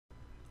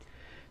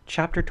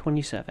Chapter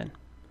 27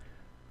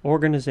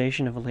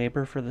 Organization of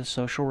Labor for the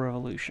Social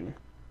Revolution.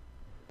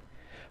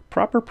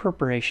 Proper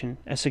preparation,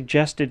 as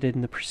suggested in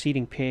the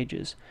preceding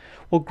pages,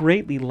 will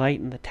greatly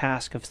lighten the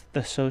task of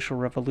the social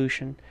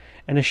revolution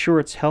and assure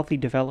its healthy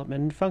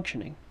development and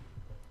functioning.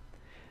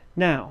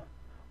 Now,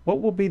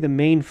 what will be the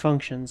main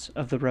functions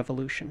of the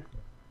revolution?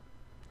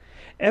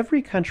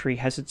 Every country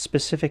has its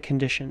specific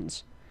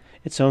conditions,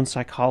 its own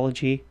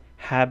psychology,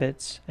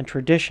 habits, and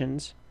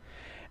traditions,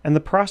 and the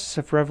process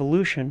of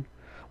revolution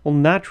will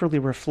naturally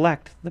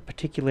reflect the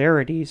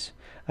particularities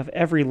of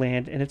every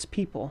land and its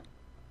people.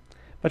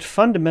 But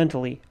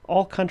fundamentally,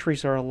 all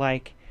countries are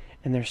alike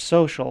in their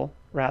social,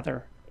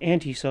 rather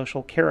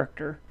antisocial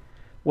character.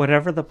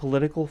 Whatever the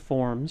political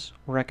forms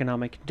or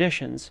economic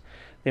conditions,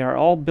 they are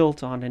all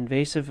built on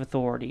invasive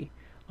authority,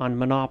 on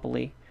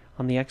monopoly,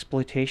 on the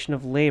exploitation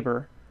of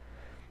labor.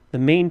 The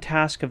main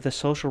task of the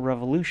social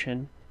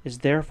revolution is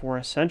therefore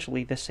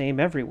essentially the same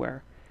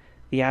everywhere: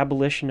 the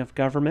abolition of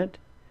government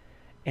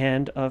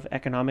and of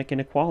economic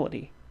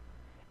inequality,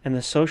 and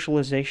the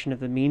socialization of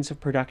the means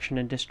of production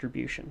and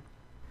distribution.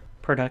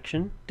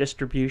 Production,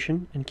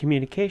 distribution, and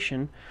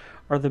communication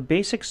are the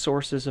basic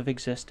sources of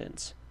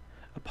existence.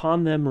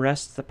 Upon them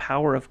rests the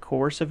power of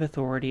coercive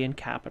authority and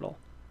capital.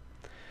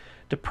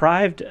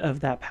 Deprived of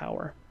that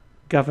power,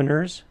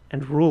 governors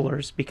and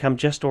rulers become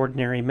just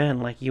ordinary men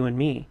like you and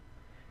me,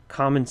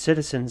 common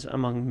citizens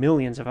among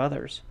millions of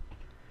others.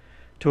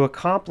 To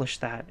accomplish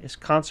that is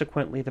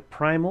consequently the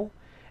primal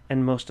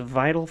and most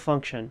vital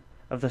function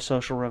of the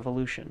social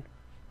revolution.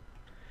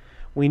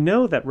 We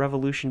know that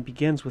revolution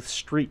begins with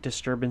street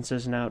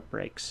disturbances and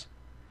outbreaks.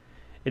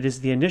 It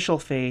is the initial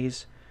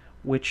phase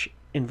which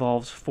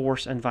involves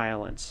force and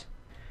violence.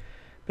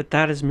 But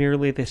that is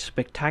merely the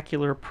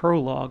spectacular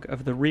prologue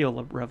of the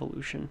real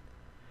revolution.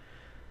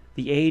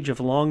 The age of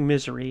long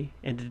misery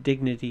and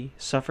indignity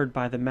suffered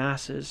by the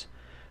masses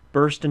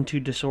burst into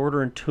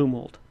disorder and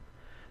tumult.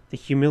 The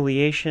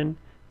humiliation,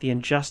 the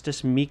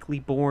injustice meekly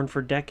borne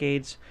for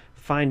decades,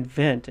 find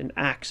vent in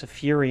acts of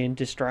fury and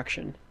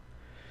destruction.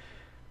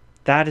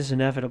 That is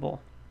inevitable,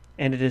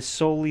 and it is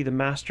solely the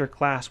master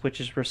class which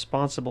is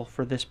responsible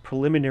for this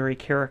preliminary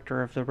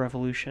character of the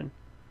revolution.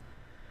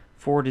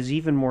 For it is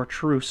even more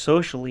true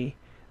socially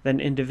than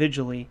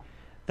individually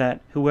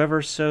that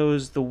whoever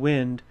sows the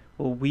wind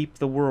will reap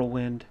the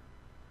whirlwind.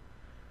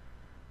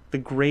 The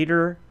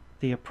greater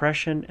the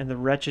oppression and the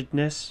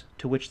wretchedness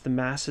to which the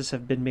masses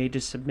have been made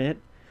to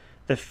submit,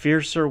 the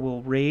fiercer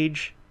will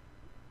rage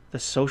the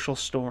social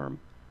storm.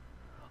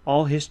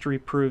 All history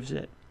proves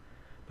it,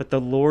 but the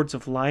lords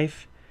of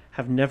life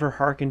have never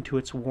hearkened to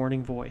its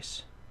warning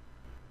voice.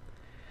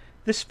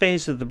 This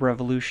phase of the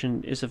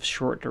revolution is of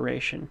short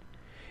duration.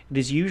 It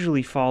is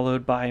usually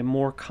followed by a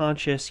more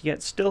conscious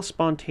yet still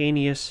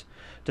spontaneous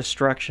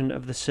destruction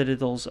of the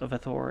citadels of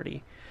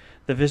authority,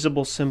 the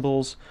visible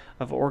symbols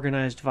of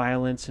organized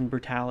violence and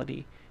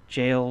brutality.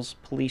 Jails,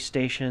 police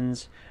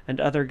stations,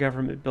 and other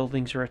government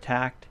buildings are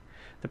attacked,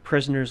 the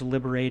prisoners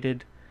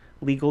liberated,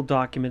 legal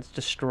documents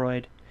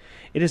destroyed.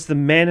 It is the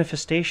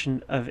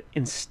manifestation of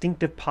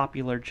instinctive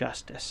popular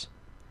justice.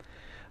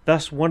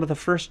 Thus, one of the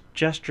first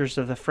gestures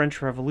of the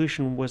French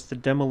Revolution was the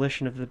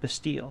demolition of the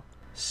Bastille.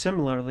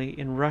 Similarly,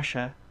 in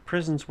Russia,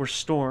 prisons were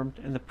stormed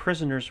and the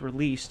prisoners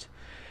released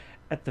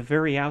at the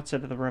very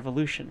outset of the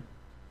revolution.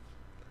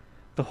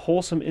 The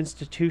wholesome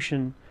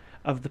institution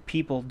of the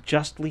people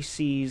justly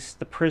sees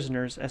the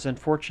prisoners as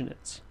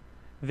unfortunates,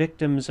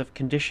 victims of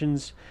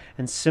conditions,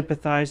 and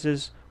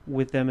sympathizes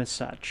with them as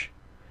such.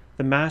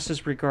 The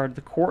masses regard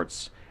the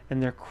courts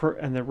and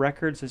their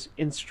records as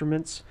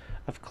instruments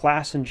of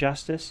class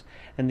injustice,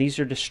 and these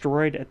are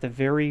destroyed at the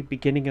very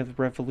beginning of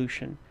the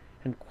revolution,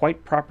 and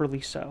quite properly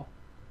so.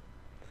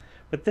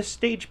 But this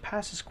stage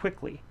passes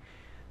quickly.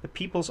 The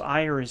people's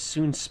ire is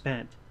soon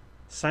spent.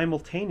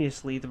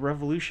 Simultaneously, the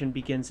revolution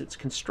begins its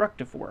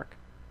constructive work.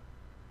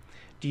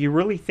 Do you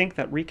really think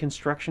that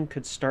Reconstruction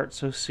could start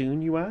so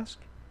soon, you ask?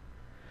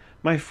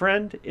 My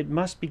friend, it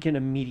must begin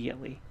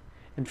immediately.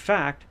 In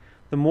fact,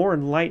 the more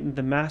enlightened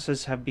the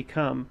masses have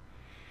become,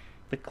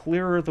 the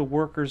clearer the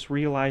workers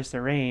realize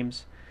their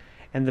aims,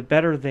 and the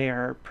better they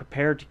are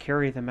prepared to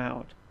carry them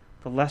out,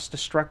 the less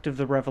destructive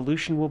the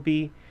revolution will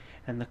be,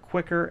 and the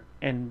quicker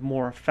and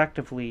more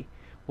effectively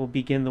will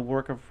begin the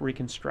work of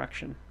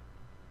reconstruction.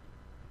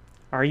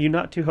 Are you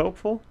not too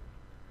hopeful?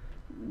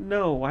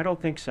 No, I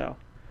don't think so.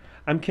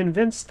 I'm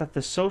convinced that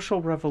the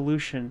social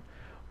revolution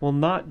will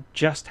not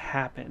just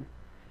happen.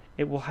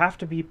 It will have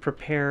to be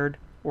prepared,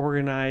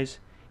 organized,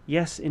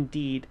 yes,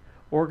 indeed,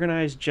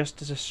 organized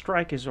just as a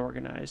strike is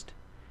organized.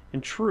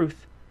 In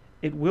truth,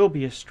 it will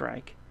be a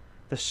strike,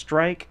 the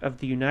strike of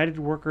the united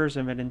workers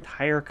of an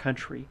entire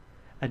country,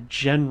 a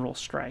general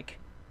strike.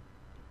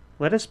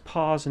 Let us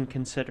pause and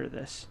consider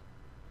this.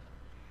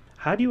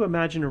 How do you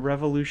imagine a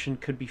revolution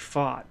could be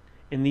fought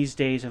in these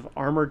days of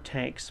armored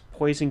tanks,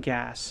 poison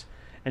gas,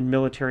 and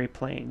military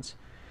planes?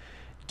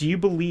 Do you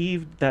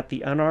believe that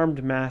the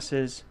unarmed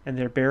masses and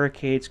their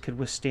barricades could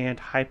withstand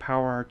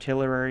high-power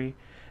artillery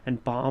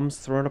and bombs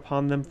thrown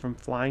upon them from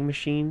flying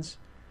machines?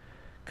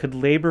 Could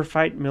labor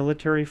fight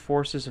military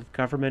forces of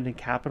government and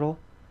capital?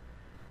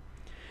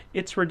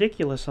 It's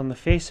ridiculous on the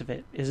face of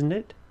it, isn't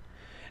it?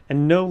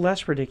 And no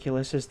less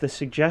ridiculous is the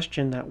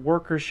suggestion that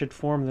workers should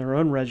form their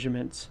own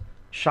regiments,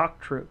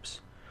 shock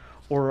troops,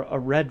 or a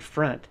red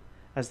front,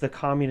 as the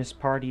communist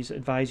parties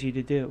advise you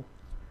to do.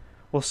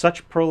 Will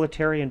such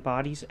proletarian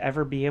bodies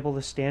ever be able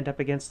to stand up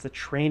against the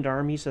trained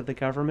armies of the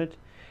government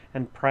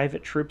and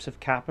private troops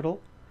of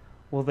capital?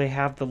 Will they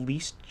have the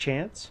least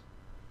chance?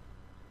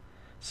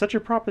 Such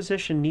a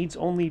proposition needs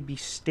only be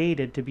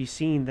stated to be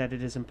seen that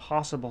it is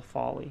impossible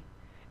folly.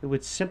 It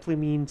would simply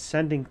mean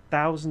sending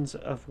thousands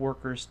of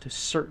workers to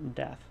certain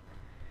death.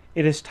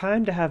 It is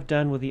time to have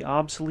done with the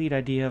obsolete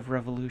idea of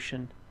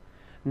revolution.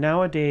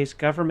 Nowadays,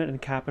 government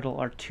and capital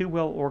are too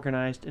well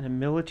organized in a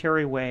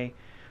military way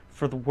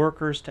for the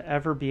workers to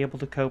ever be able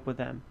to cope with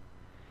them.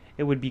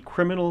 It would be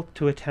criminal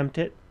to attempt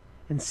it,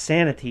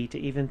 insanity to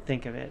even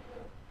think of it.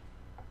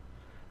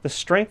 The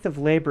strength of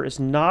labor is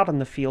not on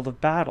the field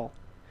of battle.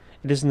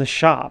 It is in the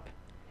shop,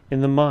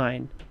 in the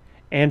mine,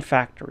 and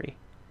factory.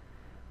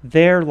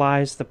 There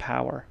lies the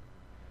power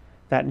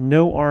that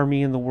no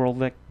army in the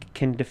world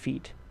can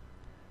defeat,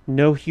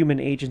 no human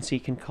agency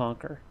can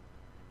conquer.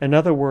 In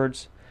other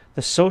words,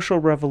 the social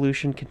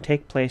revolution can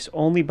take place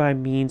only by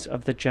means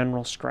of the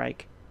general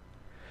strike.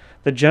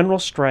 The general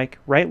strike,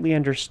 rightly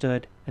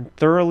understood and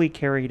thoroughly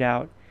carried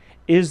out,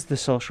 is the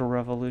social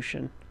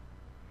revolution.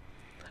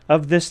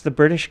 Of this the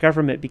British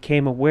government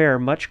became aware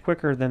much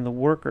quicker than the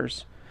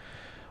workers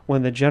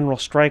when the general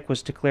strike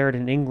was declared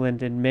in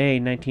England in May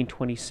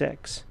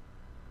 1926.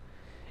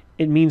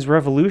 It means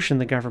revolution,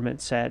 the government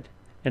said,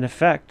 in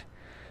effect,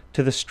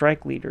 to the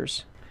strike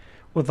leaders.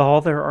 With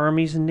all their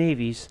armies and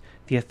navies,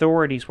 the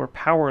authorities were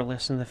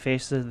powerless in the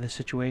face of the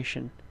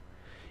situation.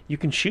 You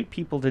can shoot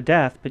people to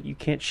death, but you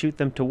can't shoot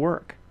them to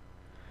work.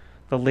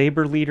 The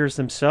labor leaders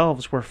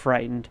themselves were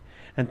frightened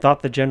and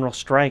thought the general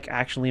strike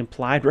actually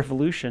implied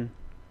revolution.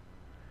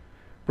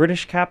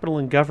 British capital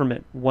and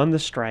government won the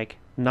strike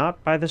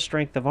not by the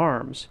strength of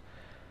arms,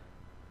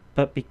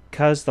 but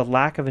because the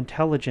lack of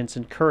intelligence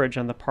and courage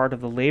on the part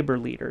of the labor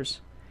leaders,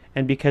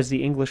 and because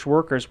the English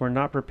workers were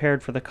not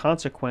prepared for the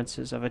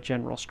consequences of a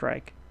general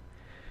strike.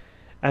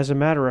 As a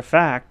matter of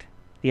fact,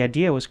 the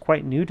idea was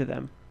quite new to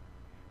them.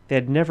 They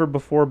had never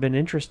before been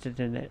interested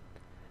in it,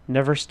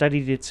 never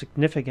studied its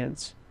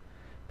significance,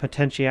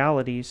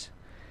 potentialities.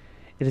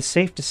 It is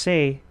safe to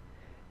say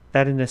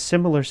that in a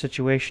similar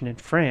situation in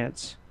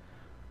France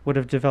would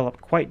have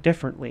developed quite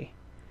differently,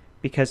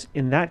 because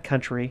in that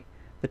country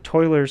the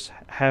toilers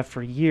have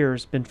for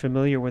years been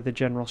familiar with the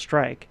general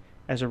strike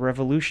as a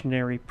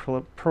revolutionary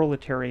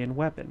proletarian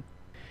weapon.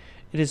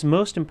 It is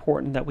most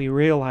important that we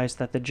realize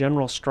that the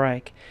general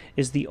strike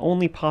is the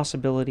only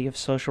possibility of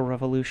social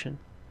revolution.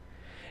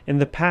 In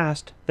the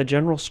past, the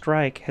general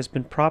strike has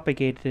been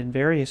propagated in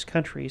various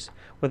countries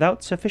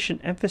without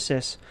sufficient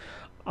emphasis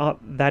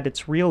that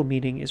its real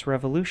meaning is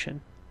revolution,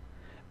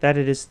 that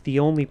it is the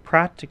only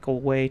practical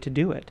way to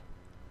do it.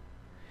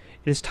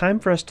 It is time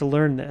for us to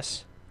learn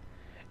this,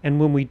 and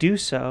when we do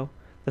so,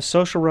 the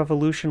social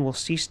revolution will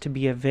cease to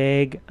be a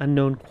vague,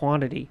 unknown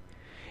quantity.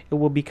 It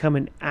will become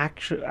an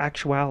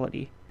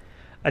actuality,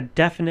 a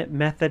definite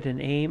method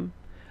and aim,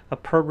 a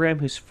program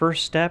whose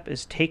first step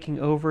is taking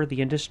over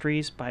the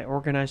industries by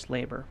organized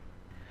labor.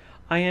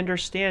 I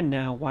understand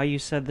now why you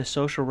said the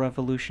social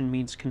revolution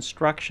means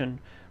construction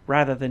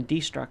rather than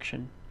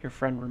destruction, your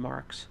friend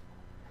remarks.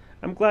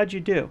 I'm glad you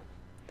do.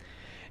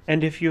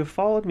 And if you have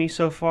followed me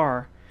so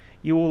far,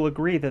 you will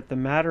agree that the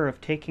matter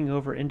of taking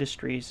over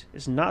industries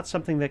is not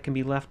something that can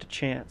be left to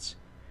chance,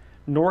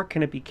 nor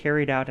can it be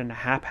carried out in a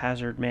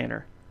haphazard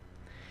manner.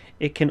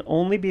 It can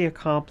only be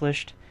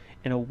accomplished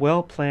in a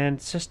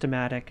well-planned,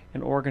 systematic,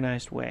 and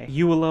organized way.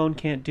 You alone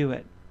can't do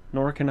it,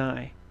 nor can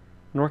I,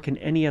 nor can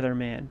any other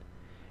man,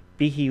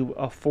 be he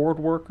a Ford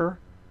worker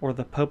or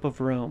the Pope of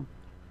Rome.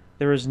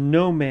 There is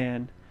no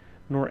man,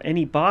 nor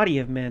any body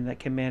of men that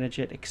can manage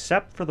it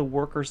except for the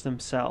workers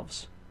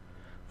themselves,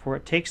 for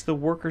it takes the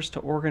workers to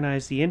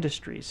organize the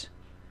industries.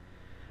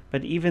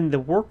 But even the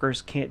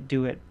workers can't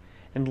do it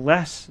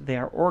unless they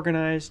are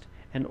organized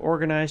and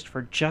organized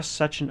for just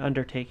such an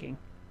undertaking.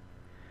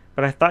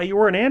 But I thought you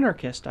were an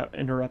anarchist,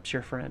 interrupts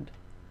your friend.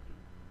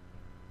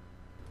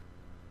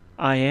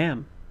 I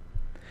am.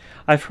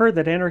 I've heard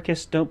that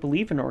anarchists don't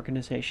believe in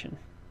organization.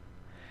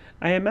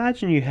 I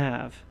imagine you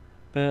have,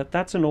 but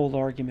that's an old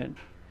argument.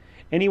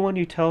 Anyone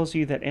who tells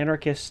you that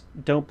anarchists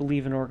don't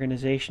believe in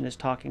organization is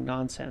talking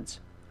nonsense.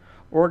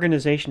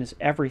 Organization is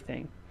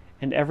everything,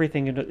 and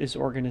everything is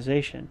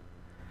organization.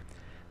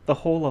 The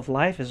whole of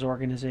life is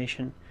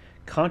organization,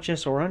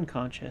 conscious or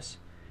unconscious.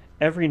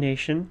 Every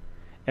nation,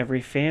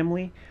 every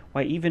family,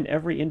 why even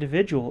every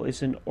individual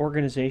is an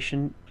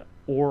organization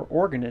or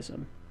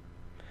organism.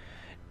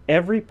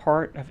 Every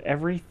part of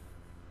every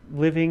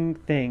living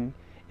thing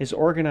is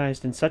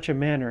organized in such a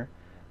manner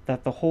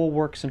that the whole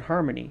works in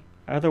harmony.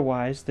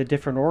 Otherwise, the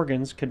different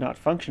organs could not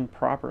function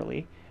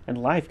properly, and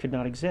life could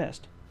not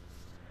exist.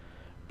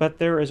 But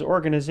there is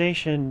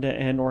organization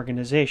and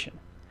organization.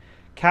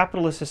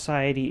 Capitalist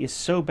society is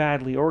so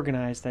badly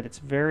organized that its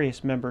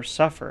various members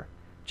suffer,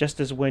 just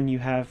as when you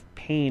have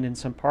pain in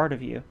some part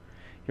of you,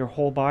 your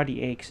whole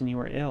body aches and you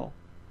are ill.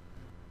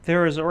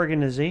 There is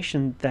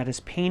organization that is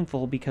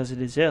painful because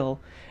it is ill,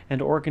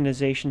 and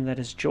organization that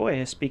is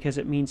joyous because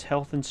it means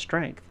health and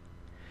strength.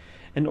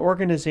 An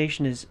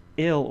organization is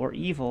ill or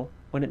evil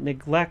when it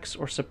neglects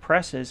or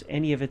suppresses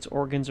any of its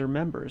organs or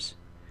members.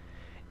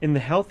 In the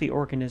healthy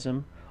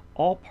organism,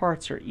 all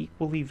parts are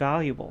equally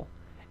valuable,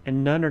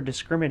 and none are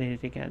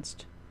discriminated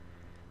against.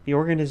 The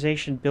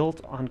organization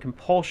built on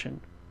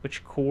compulsion,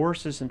 which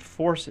coerces and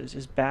forces,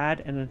 is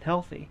bad and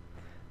unhealthy.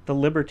 The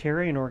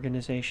libertarian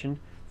organization,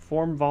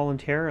 formed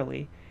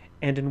voluntarily,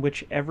 and in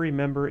which every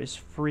member is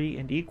free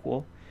and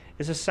equal,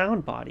 is a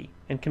sound body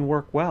and can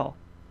work well.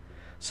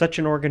 Such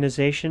an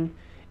organization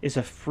is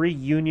a free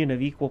union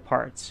of equal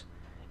parts.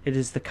 It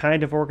is the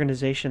kind of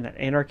organization that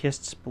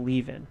anarchists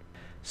believe in.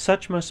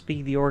 Such must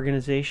be the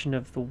organization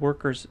of the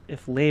workers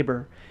if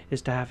labor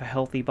is to have a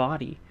healthy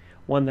body,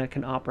 one that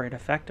can operate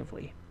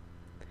effectively.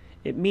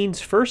 It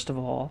means, first of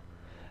all,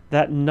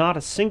 that not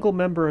a single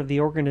member of the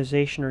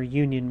organization or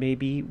union may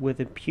be with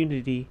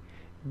impunity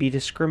be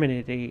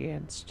discriminated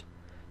against,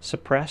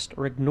 suppressed,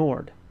 or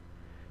ignored.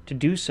 To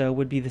do so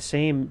would be the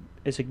same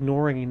as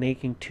ignoring an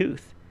aching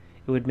tooth.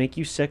 It would make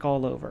you sick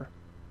all over.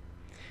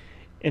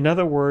 In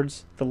other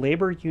words, the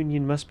labor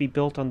union must be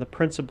built on the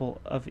principle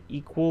of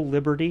equal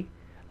liberty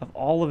of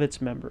all of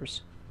its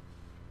members.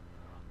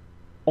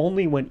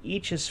 Only when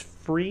each is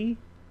free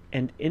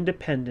and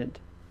independent,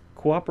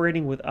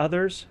 cooperating with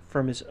others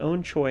from his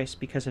own choice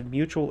because of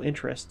mutual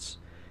interests,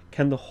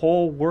 can the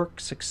whole work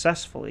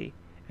successfully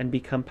and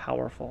become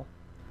powerful.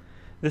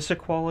 This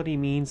equality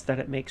means that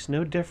it makes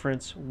no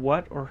difference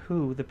what or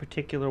who the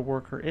particular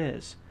worker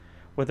is,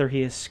 whether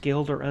he is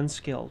skilled or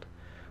unskilled,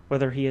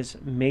 whether he is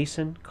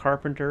mason,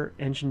 carpenter,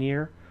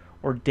 engineer,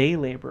 or day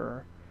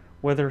laborer,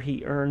 whether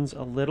he earns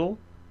a little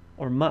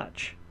or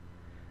much.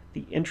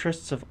 The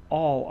interests of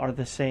all are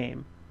the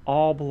same,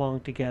 all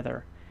belong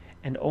together,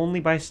 and only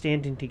by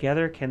standing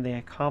together can they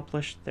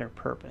accomplish their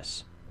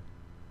purpose.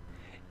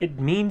 It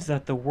means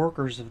that the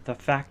workers of the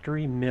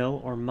factory,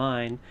 mill, or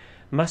mine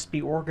must be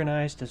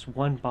organized as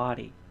one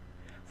body,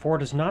 for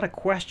it is not a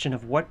question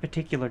of what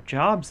particular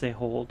jobs they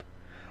hold,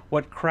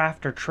 what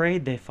craft or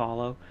trade they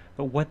follow,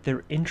 but what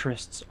their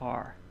interests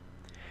are.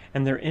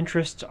 And their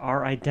interests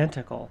are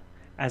identical,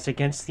 as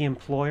against the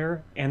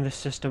employer and the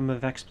system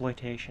of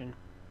exploitation.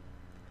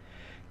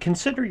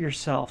 Consider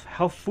yourself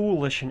how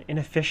foolish and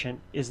inefficient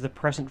is the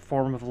present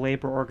form of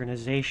labor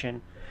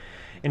organization,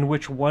 in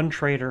which one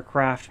trade or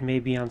craft may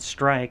be on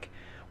strike,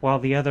 while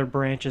the other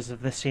branches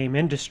of the same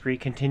industry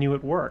continue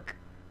at work.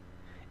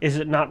 Is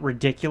it not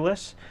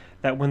ridiculous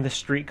that when the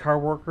streetcar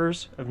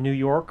workers of New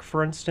York,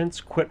 for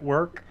instance, quit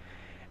work,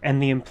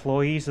 and the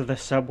employees of the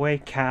subway,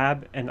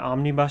 cab, and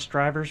omnibus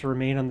drivers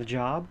remain on the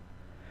job?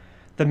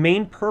 The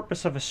main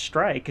purpose of a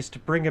strike is to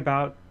bring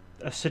about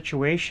a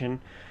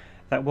situation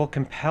that will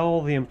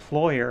compel the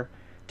employer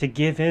to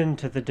give in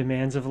to the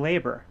demands of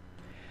labor.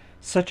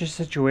 Such a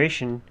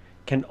situation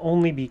can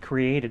only be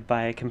created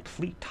by a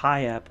complete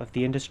tie-up of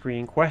the industry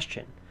in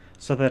question,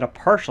 so that a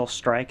partial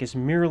strike is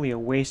merely a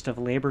waste of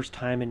labor's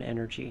time and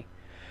energy,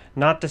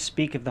 not to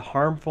speak of the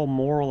harmful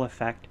moral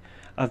effect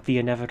of the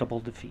inevitable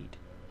defeat.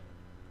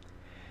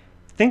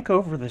 Think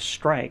over the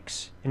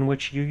strikes in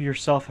which you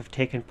yourself have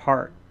taken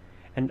part,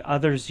 and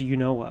others you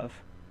know of.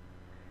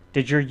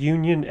 Did your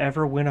union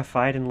ever win a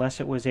fight unless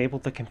it was able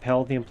to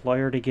compel the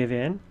employer to give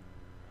in?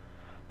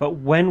 But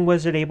when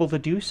was it able to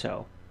do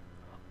so?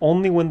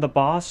 Only when the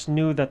boss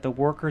knew that the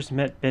workers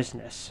meant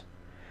business,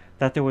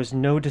 that there was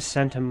no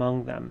dissent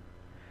among them,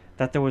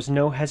 that there was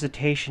no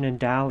hesitation and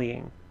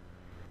dallying,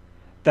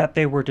 that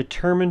they were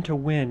determined to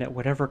win at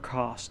whatever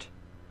cost,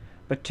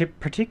 but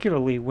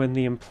particularly when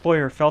the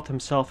employer felt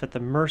himself at the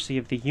mercy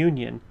of the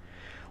union,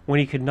 when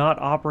he could not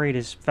operate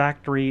his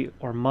factory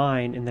or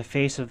mine in the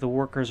face of the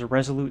workers'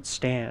 resolute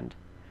stand,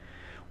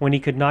 when he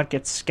could not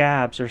get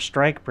scabs or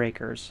strike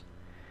breakers,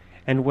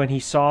 and when he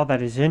saw that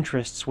his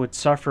interests would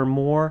suffer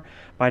more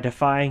by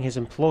defying his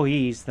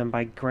employees than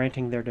by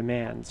granting their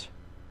demands.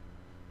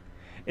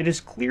 It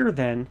is clear,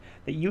 then,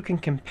 that you can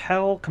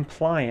compel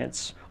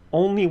compliance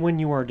only when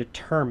you are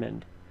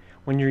determined,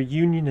 when your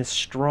union is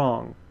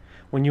strong,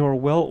 when you are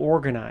well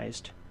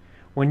organized,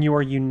 when you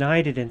are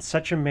united in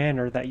such a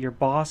manner that your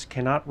boss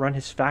cannot run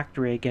his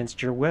factory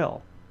against your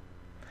will.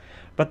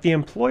 But the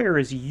employer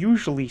is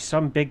usually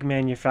some big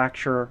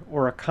manufacturer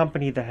or a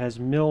company that has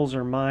mills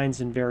or mines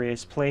in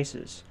various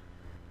places.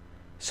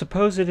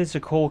 Suppose it is a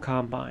coal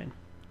combine.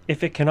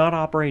 If it cannot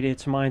operate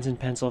its mines in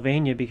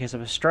Pennsylvania because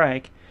of a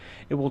strike,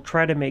 it will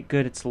try to make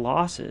good its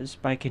losses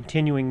by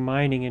continuing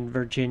mining in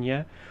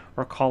Virginia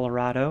or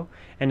Colorado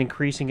and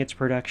increasing its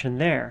production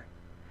there.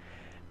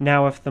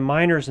 Now, if the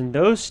miners in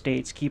those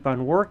states keep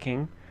on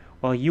working,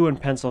 while you in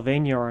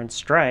Pennsylvania are on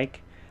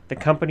strike, the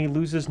company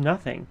loses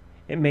nothing.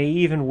 It may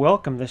even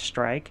welcome the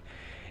strike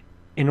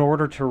in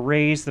order to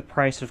raise the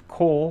price of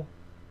coal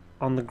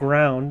on the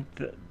ground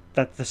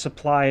that the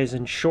supply is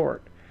in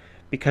short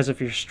because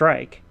of your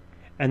strike,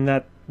 and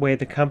that way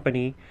the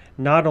company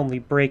not only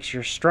breaks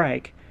your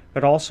strike,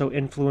 but also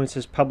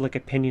influences public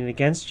opinion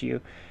against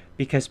you,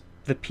 because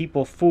the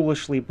people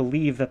foolishly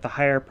believe that the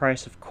higher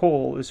price of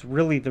coal is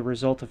really the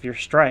result of your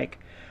strike,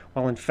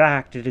 while in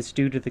fact it is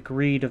due to the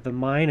greed of the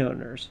mine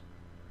owners.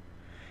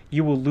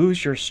 You will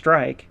lose your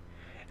strike,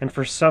 and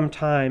for some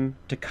time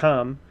to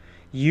come,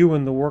 you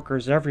and the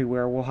workers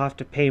everywhere will have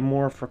to pay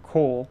more for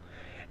coal,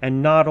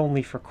 and not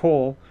only for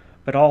coal,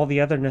 but all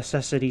the other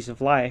necessities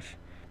of life,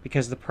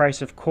 because the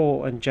price of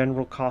coal and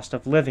general cost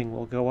of living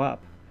will go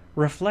up.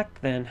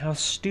 Reflect then how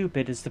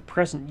stupid is the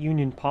present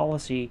union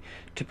policy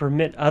to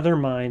permit other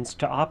mines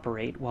to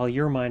operate while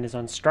your mine is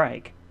on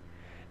strike.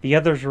 The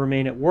others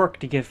remain at work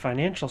to give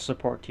financial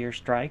support to your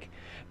strike,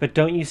 but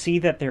don't you see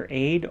that their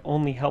aid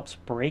only helps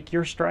break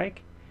your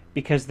strike,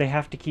 because they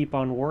have to keep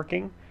on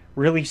working,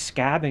 really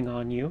scabbing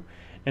on you,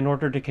 in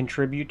order to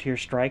contribute to your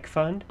strike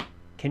fund?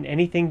 Can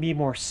anything be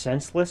more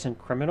senseless and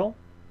criminal?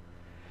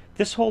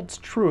 This holds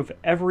true of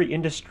every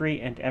industry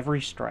and every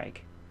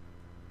strike.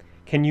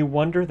 Can you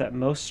wonder that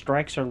most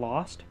strikes are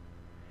lost?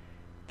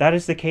 That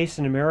is the case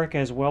in America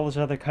as well as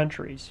other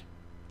countries.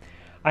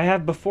 I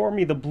have before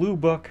me the Blue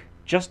Book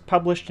just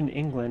published in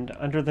England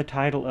under the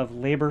title of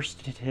Labor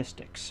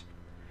Statistics.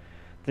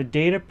 The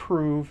data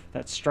prove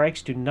that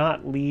strikes do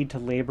not lead to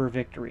labor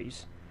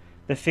victories.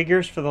 The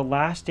figures for the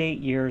last 8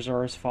 years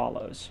are as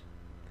follows.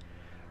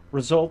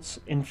 Results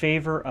in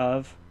favor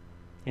of,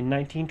 in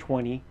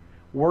 1920,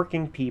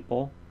 working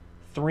people,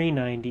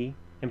 390,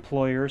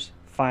 employers,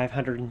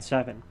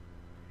 507.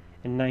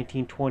 In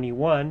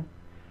 1921,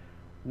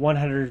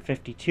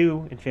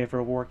 152 in favor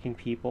of working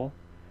people,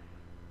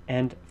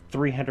 and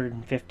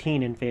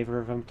 315 in favor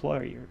of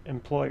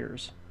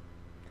employers.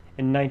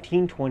 In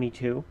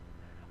 1922,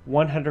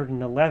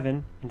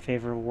 111 in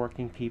favor of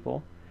working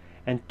people,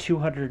 and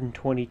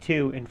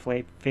 222 in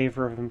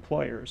favor of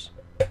employers.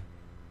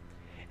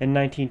 In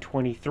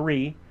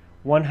 1923,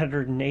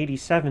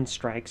 187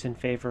 strikes in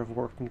favor of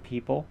working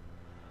people,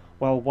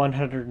 while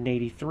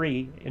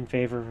 183 in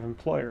favor of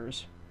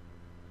employers.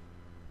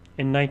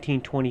 In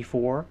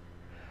 1924,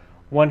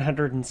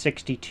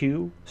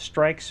 162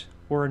 strikes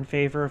were in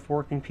favor of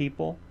working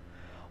people,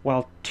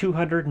 while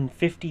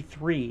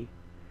 253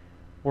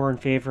 were in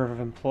favor of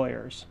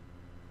employers.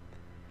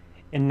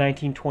 In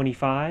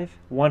 1925,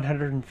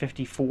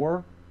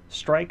 154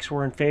 strikes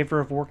were in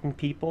favor of working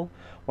people,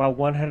 while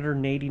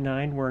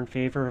 189 were in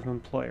favor of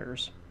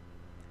employers.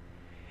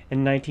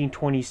 In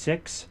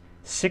 1926,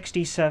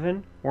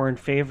 67 were in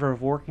favor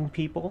of working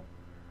people,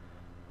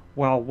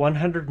 while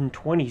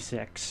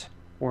 126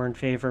 were in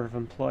favor of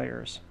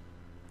employers.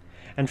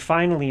 And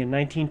finally, in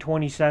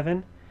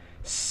 1927,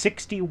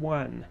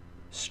 61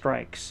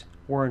 strikes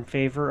were in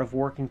favor of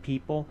working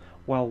people,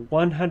 while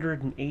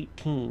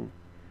 118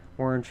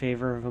 were in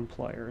favor of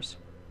employers.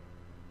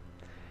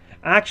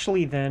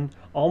 Actually, then,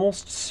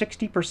 almost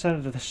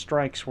 60% of the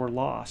strikes were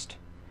lost.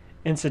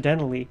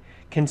 Incidentally,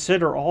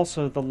 consider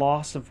also the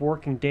loss of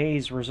working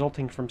days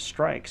resulting from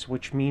strikes,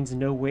 which means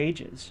no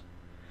wages.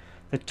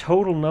 The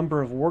total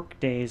number of work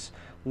days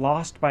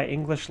lost by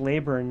English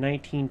labor in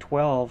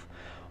 1912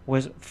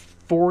 was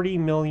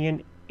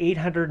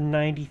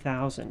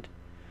 40,890,000,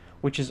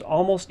 which is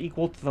almost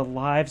equal to the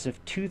lives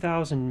of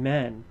 2,000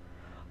 men,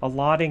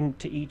 allotting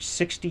to each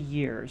 60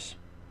 years.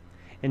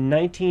 In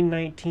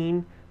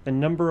 1919, the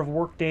number of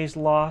work days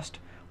lost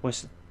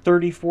was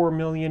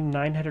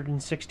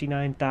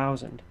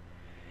 34,969,000.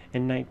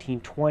 In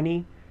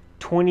 1920,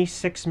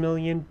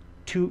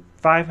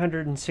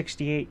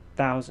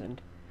 26,568,000.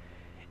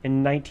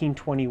 In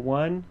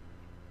 1921,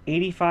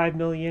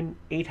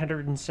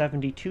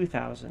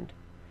 85,872,000.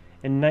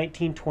 In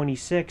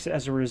 1926,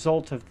 as a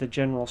result of the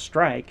general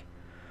strike,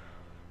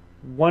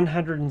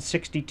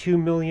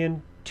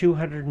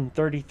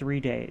 162,233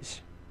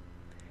 days.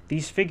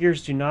 These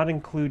figures do not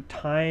include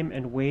time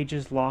and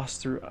wages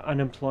lost through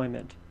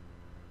unemployment.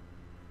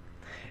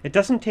 It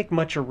doesn't take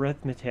much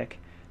arithmetic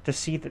to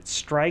see that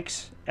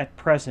strikes at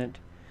present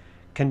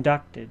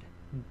conducted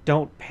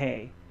don't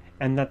pay,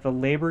 and that the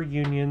labor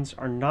unions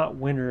are not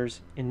winners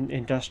in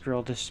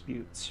industrial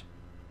disputes.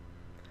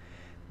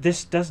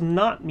 This does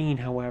not mean,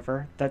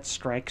 however, that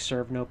strikes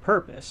serve no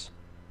purpose.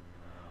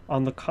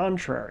 On the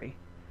contrary,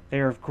 they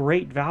are of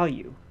great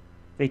value.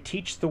 They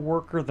teach the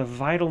worker the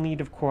vital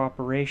need of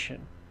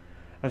cooperation,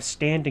 of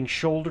standing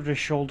shoulder to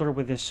shoulder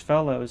with his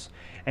fellows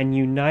and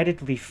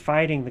unitedly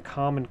fighting the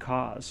common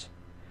cause.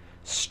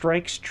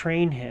 Strikes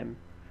train him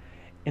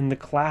in the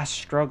class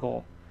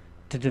struggle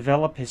to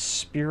develop his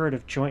spirit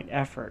of joint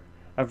effort,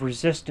 of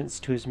resistance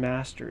to his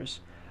masters,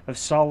 of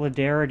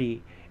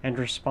solidarity and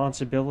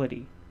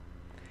responsibility.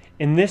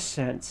 In this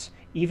sense,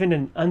 even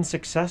an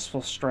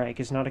unsuccessful strike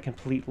is not a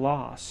complete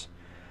loss.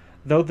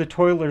 Though the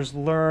toilers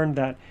learn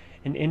that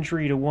an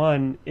injury to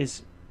one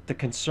is the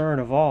concern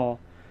of all,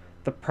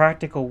 the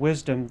practical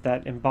wisdom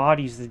that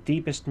embodies the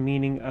deepest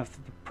meaning of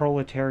the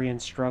proletarian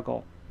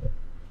struggle.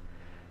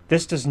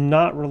 This does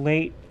not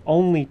relate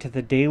only to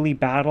the daily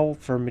battle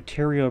for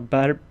material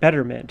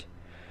betterment,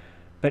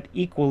 but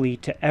equally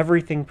to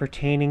everything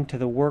pertaining to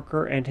the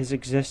worker and his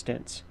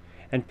existence,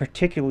 and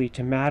particularly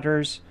to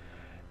matters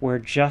where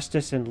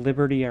justice and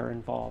liberty are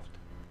involved.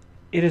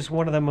 It is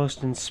one of the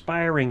most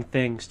inspiring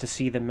things to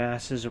see the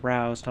masses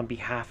roused on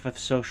behalf of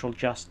social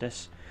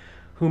justice,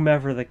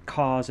 whomever the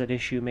cause at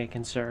issue may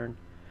concern.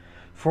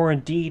 For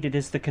indeed it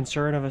is the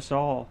concern of us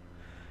all,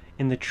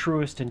 in the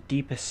truest and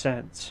deepest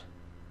sense.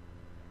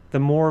 The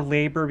more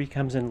labor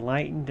becomes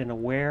enlightened and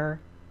aware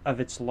of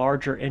its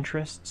larger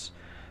interests,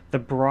 the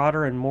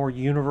broader and more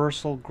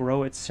universal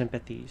grow its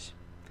sympathies,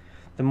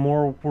 the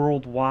more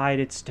worldwide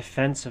its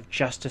defense of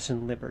justice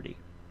and liberty.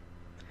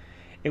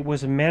 It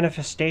was a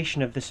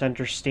manifestation of this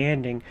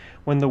understanding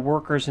when the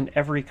workers in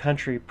every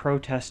country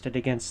protested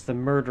against the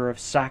murder of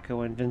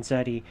Sacco and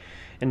Vanzetti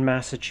in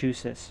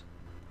Massachusetts.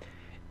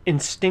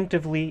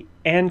 Instinctively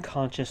and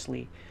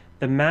consciously,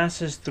 the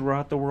masses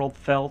throughout the world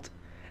felt,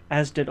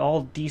 as did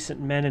all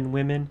decent men and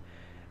women,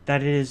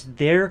 that it is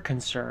their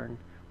concern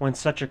when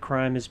such a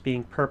crime is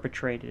being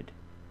perpetrated.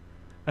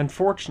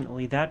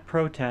 Unfortunately, that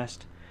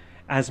protest,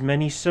 as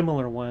many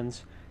similar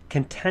ones,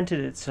 contented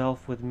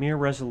itself with mere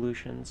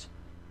resolutions.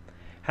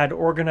 Had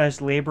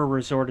organized labor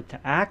resorted to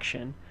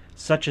action,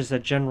 such as a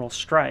general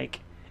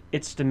strike,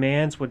 its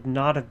demands would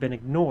not have been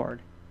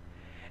ignored,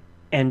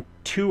 and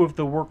two of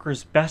the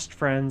workers' best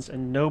friends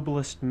and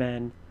noblest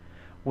men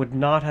would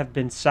not have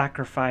been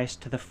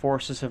sacrificed to the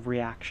forces of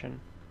reaction.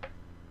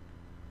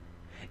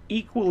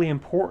 Equally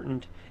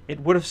important, it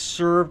would have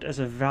served as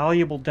a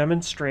valuable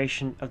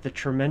demonstration of the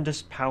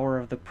tremendous power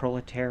of the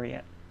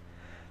proletariat,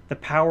 the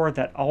power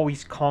that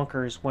always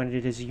conquers when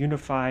it is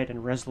unified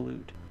and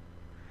resolute.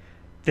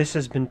 This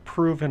has been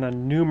proven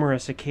on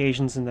numerous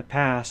occasions in the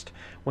past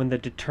when the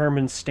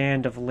determined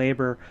stand of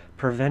labor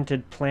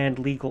prevented planned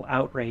legal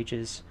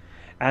outrages,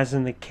 as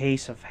in the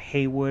case of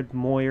Haywood,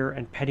 Moyer,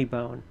 and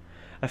Pettibone,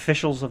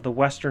 officials of the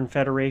Western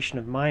Federation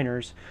of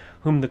Miners,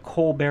 whom the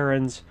coal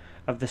barons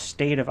of the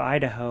state of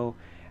Idaho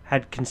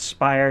had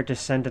conspired to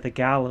send to the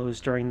gallows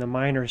during the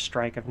miners'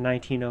 strike of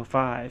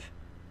 1905.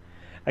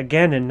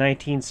 Again, in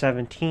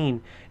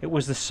 1917, it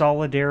was the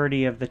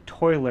solidarity of the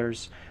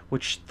toilers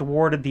which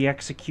thwarted the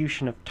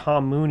execution of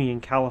Tom Mooney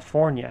in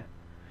California.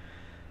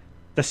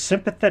 The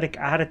sympathetic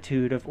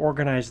attitude of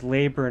organized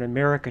labor in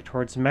America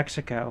towards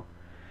Mexico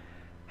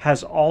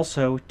has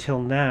also,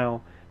 till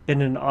now,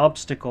 been an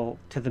obstacle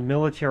to the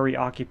military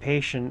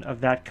occupation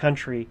of that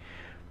country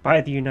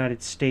by the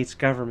United States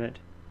government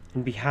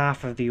in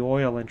behalf of the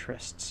oil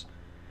interests.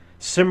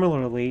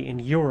 Similarly, in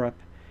Europe,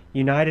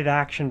 united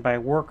action by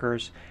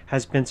workers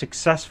has been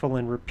successful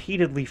in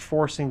repeatedly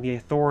forcing the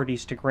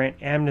authorities to grant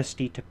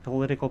amnesty to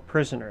political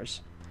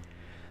prisoners.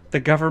 The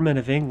government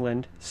of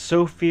England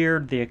so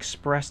feared the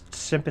expressed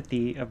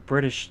sympathy of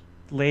British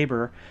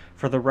labor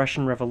for the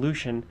Russian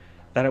Revolution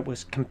that it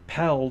was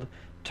compelled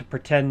to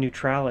pretend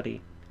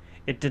neutrality.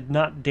 It did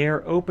not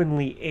dare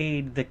openly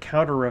aid the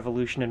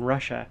counter-revolution in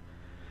Russia.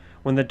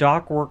 When the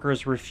dock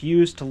workers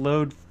refused to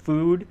load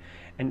food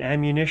and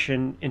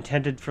ammunition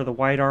intended for the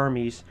White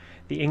Armies,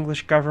 the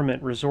English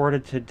government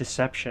resorted to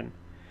deception.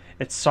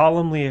 It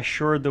solemnly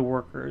assured the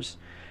workers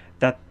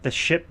that the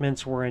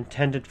shipments were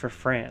intended for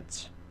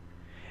France.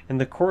 In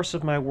the course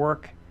of my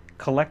work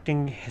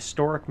collecting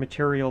historic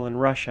material in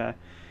Russia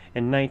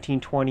in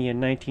 1920 and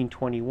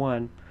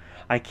 1921,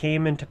 I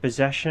came into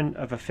possession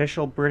of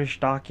official British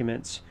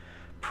documents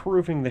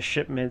proving the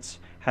shipments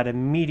had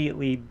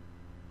immediately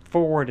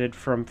forwarded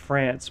from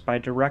France by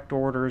direct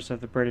orders of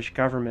the British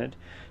government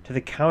to the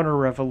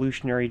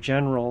counter-revolutionary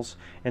generals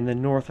in the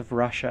north of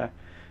Russia,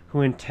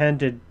 who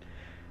intended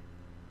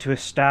to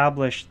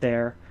establish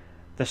there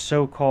the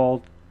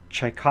so-called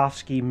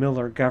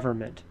Tchaikovsky-Miller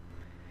government.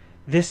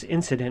 This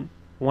incident,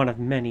 one of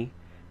many,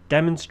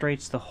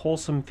 demonstrates the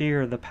wholesome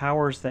fear the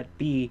powers that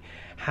be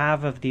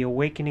have of the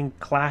awakening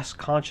class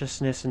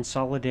consciousness and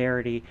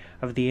solidarity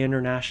of the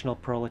international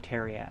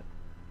proletariat.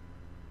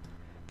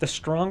 The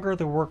stronger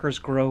the workers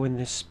grow in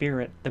this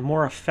spirit, the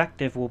more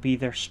effective will be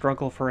their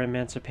struggle for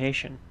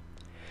emancipation.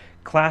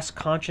 Class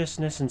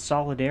consciousness and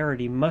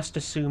solidarity must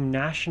assume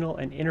national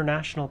and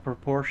international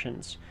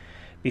proportions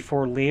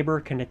before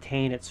labor can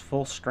attain its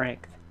full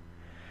strength.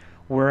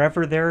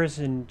 Wherever there is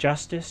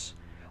injustice,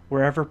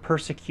 wherever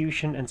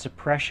persecution and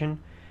suppression,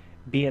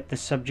 be it the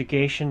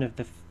subjugation of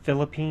the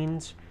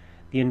Philippines,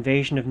 the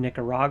invasion of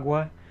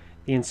Nicaragua,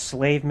 the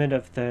enslavement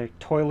of the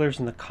toilers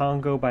in the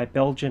Congo by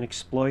Belgian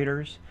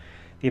exploiters,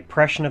 the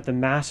oppression of the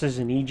masses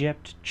in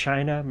Egypt,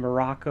 China,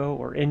 Morocco,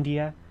 or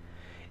India,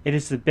 it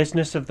is the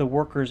business of the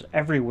workers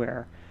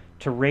everywhere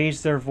to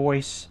raise their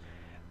voice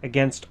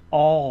against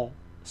all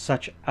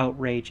such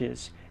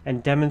outrages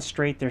and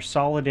demonstrate their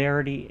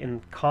solidarity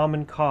in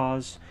common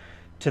cause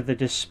to the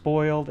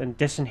despoiled and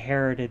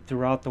disinherited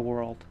throughout the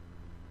world.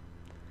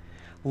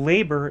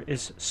 Labor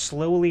is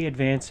slowly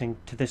advancing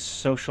to this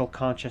social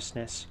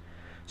consciousness.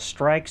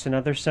 Strikes and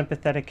other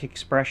sympathetic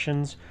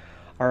expressions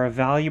are a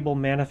valuable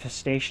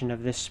manifestation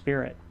of this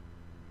spirit.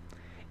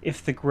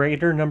 If the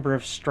greater number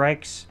of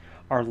strikes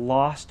are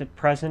lost at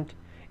present,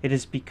 it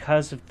is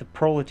because of the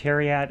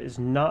proletariat is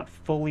not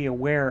fully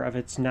aware of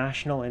its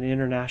national and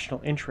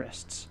international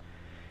interests.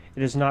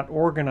 it is not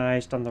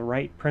organized on the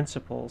right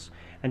principles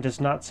and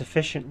does not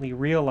sufficiently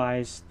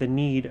realize the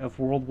need of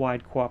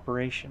worldwide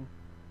cooperation.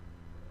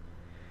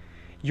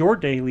 Your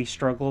daily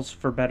struggles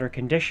for better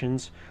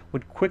conditions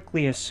would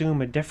quickly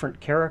assume a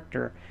different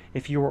character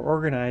if you were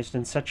organized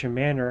in such a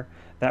manner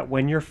that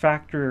when your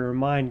factory or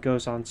mine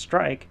goes on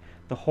strike,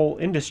 the whole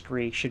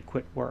industry should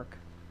quit work.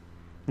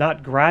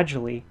 Not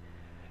gradually,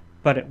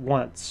 but at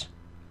once,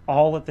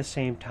 all at the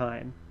same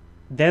time.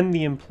 Then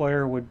the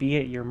employer would be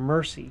at your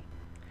mercy.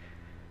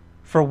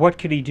 For what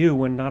could he do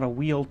when not a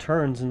wheel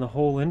turns in the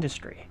whole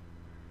industry?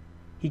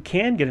 He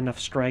can get enough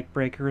strike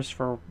breakers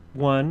for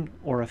one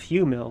or a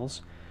few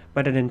mills,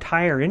 but an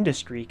entire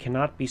industry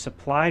cannot be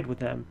supplied with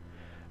them,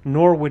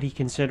 nor would he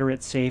consider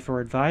it safe or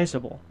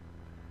advisable.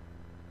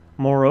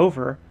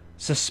 Moreover,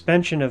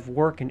 suspension of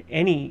work in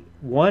any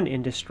one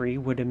industry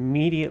would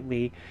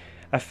immediately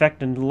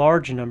affect a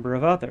large number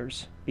of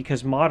others,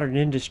 because modern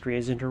industry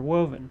is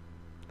interwoven.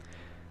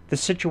 The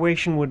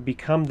situation would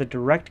become the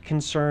direct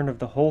concern of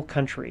the whole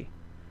country.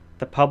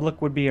 The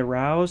public would be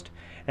aroused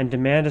and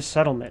demand a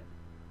settlement.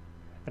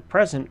 At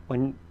present,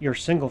 when your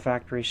single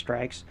factory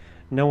strikes,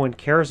 no one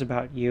cares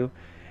about you,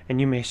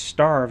 and you may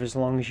starve as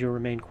long as you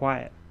remain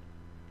quiet.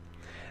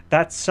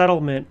 That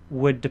settlement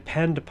would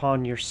depend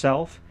upon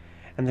yourself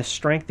and the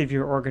strength of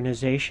your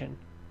organization.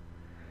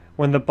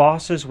 When the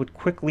bosses would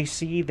quickly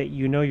see that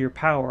you know your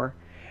power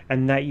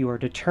and that you are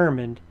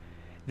determined,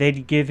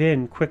 they'd give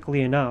in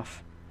quickly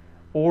enough,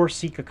 or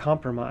seek a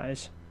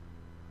compromise.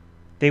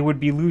 They would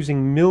be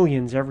losing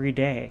millions every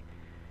day.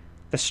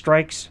 The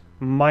strikes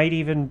might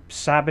even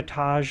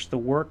sabotage the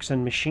works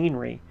and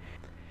machinery,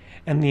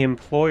 and the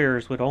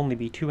employers would only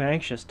be too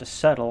anxious to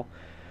settle,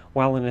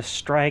 while in a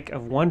strike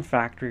of one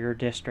factory or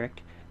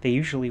district, they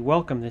usually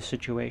welcome this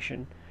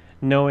situation,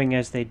 knowing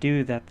as they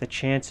do that the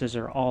chances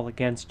are all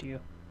against you.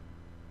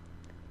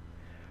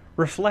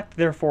 Reflect,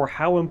 therefore,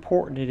 how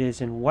important it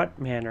is in what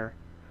manner,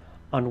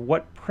 on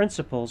what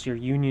principles your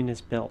union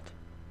is built,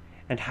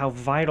 and how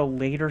vital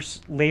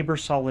labor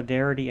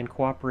solidarity and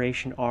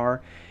cooperation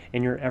are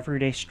in your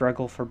everyday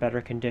struggle for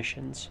better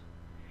conditions.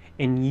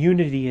 In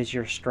unity is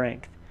your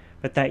strength,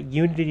 but that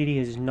unity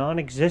is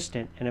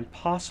non-existent and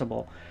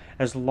impossible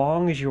as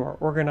long as you are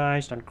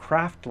organized on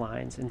craft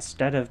lines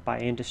instead of by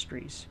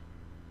industries.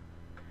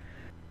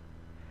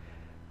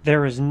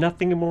 There is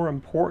nothing more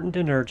important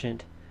and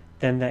urgent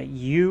than that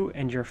you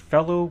and your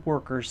fellow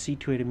workers see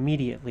to it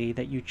immediately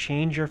that you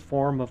change your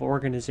form of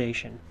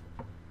organization.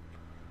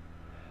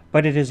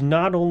 But it is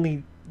not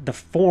only the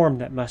form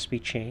that must be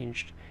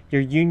changed.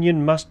 Your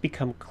union must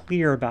become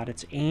clear about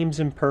its aims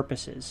and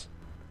purposes.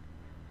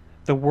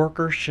 The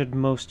worker should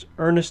most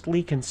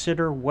earnestly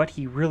consider what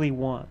he really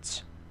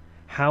wants,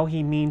 how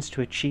he means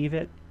to achieve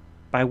it,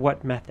 by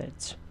what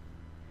methods.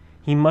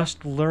 He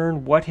must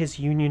learn what his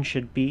union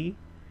should be,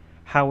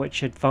 how it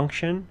should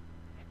function,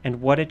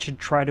 and what it should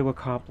try to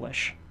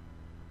accomplish.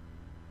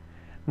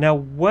 Now,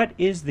 what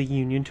is the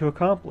union to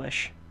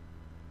accomplish?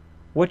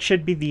 What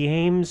should be the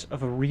aims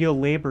of a real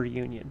labor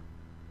union?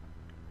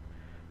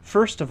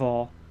 First of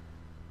all,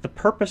 the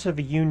purpose of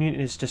a union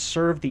is to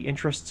serve the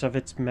interests of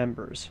its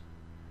members.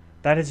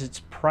 That is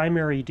its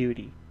primary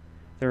duty.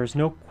 There is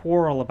no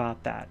quarrel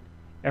about that.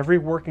 Every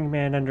working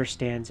man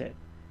understands it.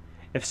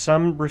 If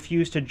some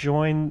refuse to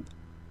join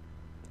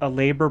a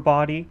labor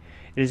body,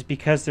 it is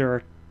because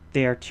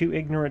they are too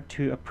ignorant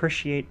to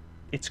appreciate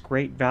its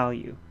great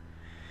value,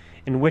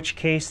 in which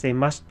case they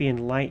must be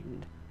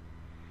enlightened.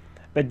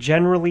 But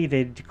generally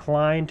they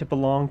decline to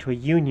belong to a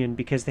union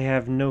because they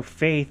have no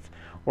faith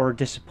or are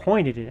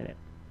disappointed in it.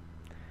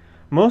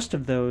 Most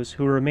of those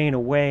who remain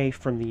away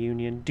from the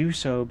union do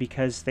so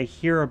because they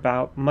hear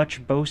about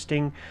much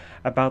boasting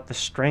about the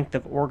strength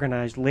of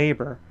organized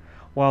labor,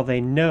 while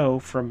they know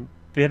from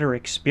bitter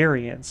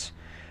experience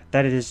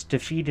that it is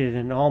defeated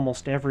in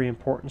almost every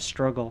important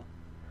struggle.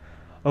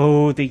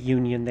 "Oh, the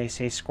union," they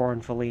say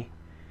scornfully.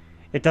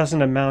 "It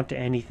doesn't amount to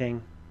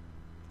anything."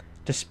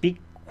 To speak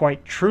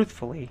quite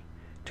truthfully,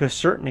 to a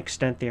certain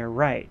extent they are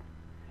right.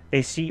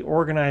 They see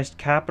organized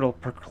capital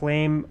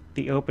proclaim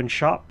the open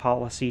shop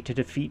policy to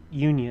defeat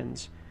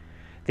unions.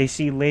 They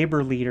see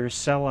labor leaders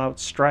sell out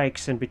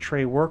strikes and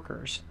betray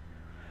workers.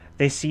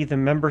 They see the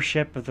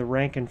membership of the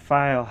rank and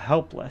file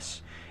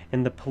helpless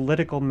in the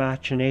political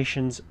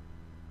machinations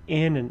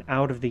in and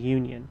out of the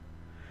union.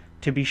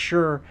 To be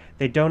sure,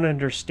 they don't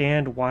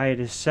understand why it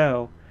is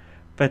so,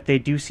 but they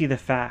do see the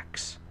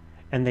facts,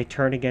 and they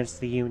turn against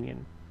the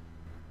union.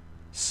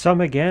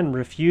 Some again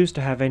refuse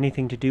to have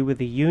anything to do with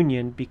the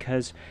union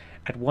because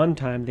at one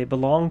time they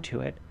belonged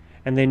to it,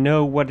 and they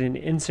know what an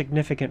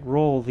insignificant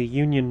role the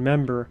union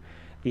member,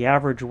 the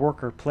average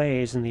worker,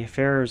 plays in the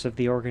affairs of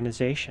the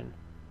organization.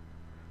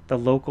 The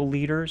local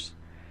leaders,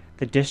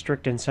 the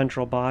district and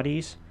central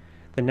bodies,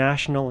 the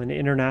national and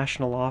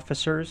international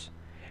officers,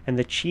 and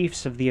the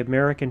chiefs of the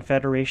American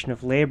Federation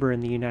of Labor in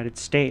the United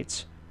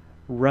States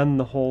run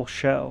the whole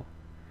show.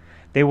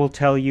 They will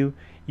tell you,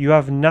 you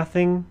have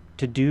nothing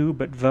to do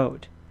but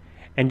vote,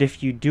 and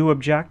if you do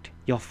object,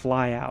 you'll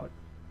fly out.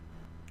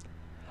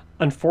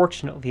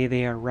 Unfortunately,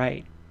 they are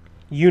right.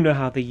 You know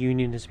how the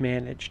union is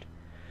managed.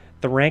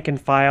 The rank and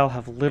file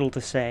have little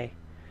to say.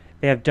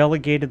 They have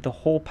delegated the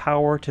whole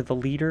power to the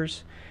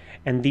leaders,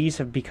 and these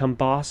have become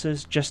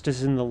bosses, just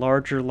as in the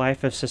larger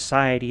life of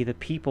society the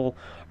people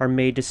are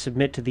made to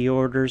submit to the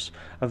orders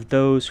of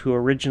those who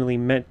originally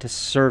meant to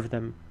serve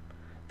them,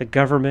 the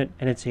government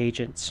and its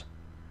agents.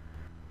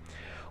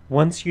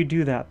 Once you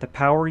do that, the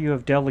power you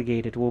have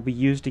delegated will be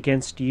used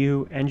against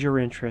you and your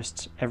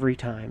interests every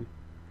time.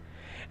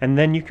 And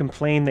then you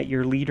complain that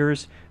your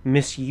leaders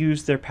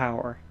misuse their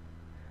power.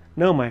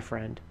 No, my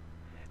friend,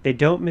 they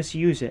don't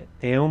misuse it,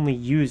 they only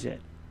use it,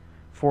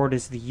 for it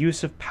is the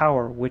use of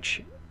power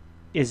which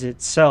is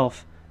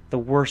itself the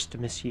worst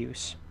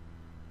misuse.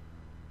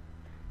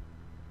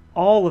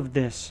 All of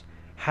this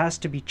has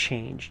to be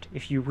changed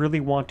if you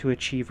really want to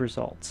achieve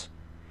results.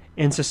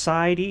 In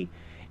society,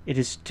 it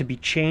is to be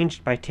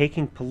changed by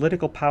taking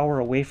political power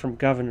away from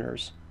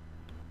governors,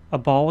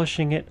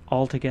 abolishing it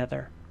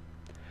altogether.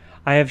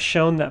 I have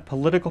shown that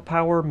political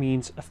power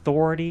means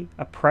authority,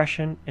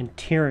 oppression, and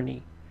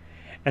tyranny,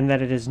 and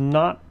that it is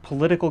not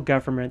political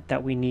government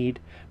that we need,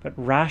 but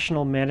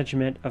rational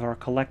management of our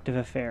collective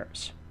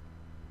affairs.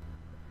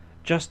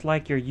 Just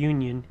like your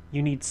union,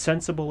 you need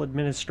sensible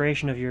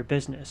administration of your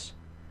business.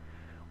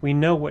 We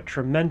know what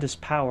tremendous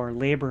power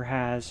labor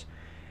has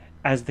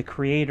as the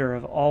creator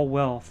of all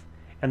wealth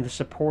and the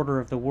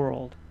supporter of the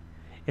world.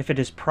 If it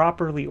is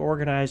properly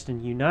organized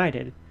and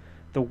united,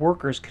 the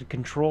workers could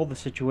control the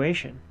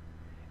situation,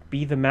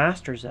 be the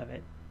masters of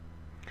it.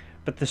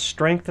 But the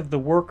strength of the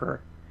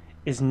worker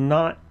is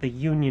not the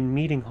union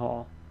meeting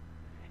hall.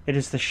 It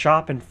is the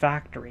shop and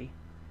factory,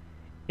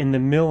 in the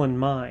mill and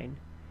mine.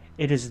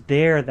 It is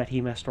there that he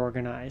must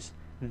organize,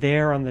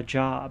 there on the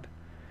job.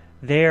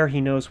 There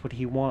he knows what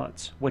he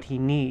wants, what he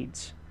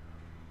needs.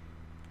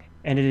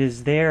 And it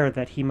is there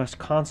that he must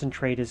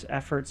concentrate his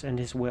efforts and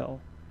his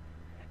will.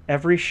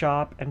 Every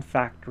shop and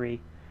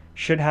factory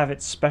should have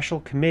its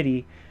special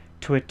committee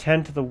to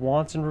attend to the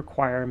wants and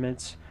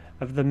requirements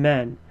of the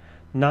men,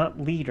 not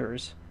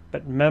leaders,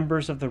 but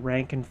members of the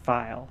rank and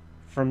file,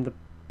 from the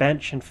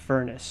bench and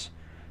furnace,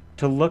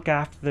 to look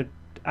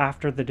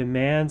after the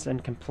demands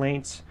and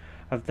complaints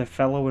of their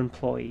fellow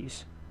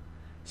employees.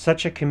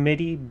 Such a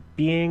committee,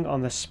 being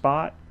on the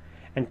spot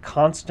and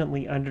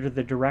constantly under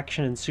the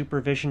direction and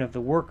supervision of the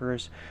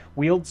workers,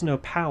 wields no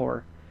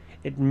power.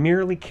 It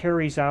merely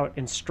carries out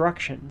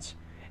instructions.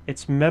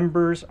 Its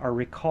members are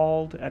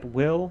recalled at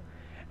will,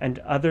 and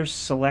others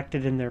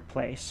selected in their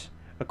place,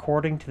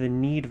 according to the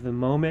need of the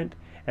moment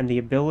and the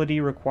ability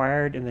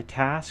required in the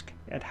task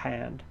at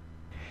hand.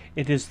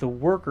 It is the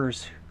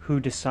workers who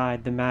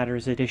decide the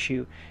matters at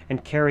issue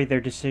and carry their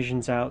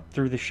decisions out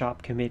through the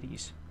shop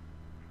committees.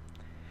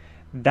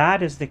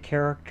 That is the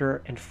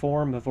character and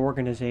form of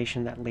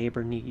organization that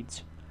labor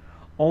needs.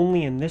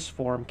 Only in this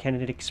form can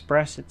it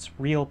express its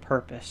real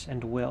purpose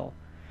and will,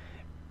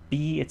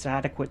 be its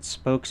adequate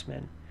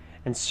spokesman,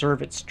 and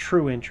serve its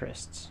true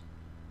interests.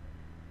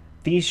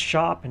 These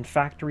shop and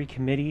factory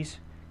committees,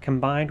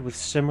 combined with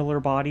similar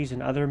bodies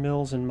in other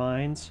mills and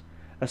mines,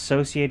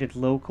 associated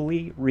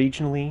locally,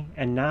 regionally,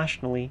 and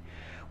nationally,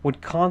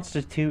 would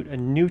constitute a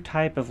new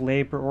type of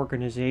labor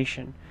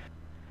organization,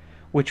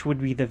 which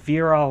would be the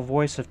virile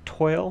voice of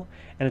toil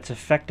and its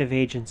effective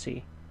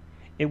agency.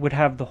 It would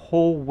have the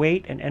whole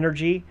weight and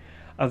energy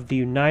of the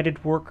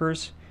united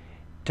workers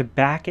to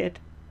back it,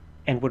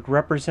 and would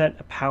represent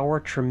a power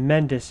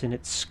tremendous in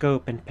its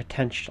scope and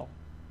potential.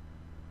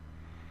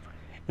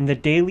 In the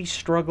daily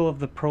struggle of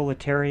the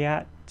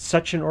proletariat,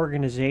 such an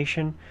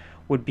organization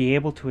would be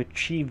able to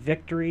achieve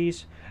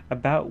victories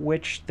about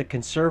which the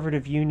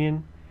conservative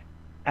union,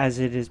 as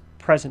it is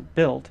present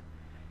built,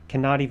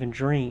 cannot even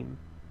dream.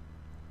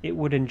 It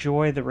would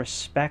enjoy the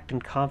respect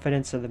and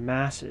confidence of the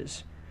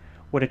masses,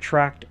 would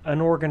attract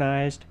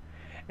unorganized,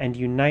 and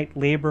unite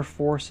labor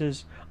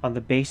forces on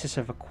the basis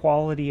of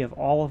equality of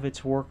all of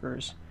its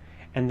workers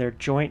and their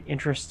joint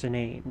interests and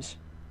aims.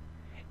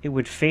 It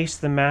would face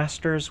the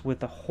masters with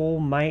the whole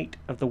might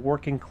of the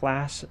working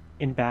class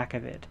in back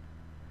of it,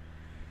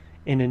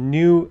 in a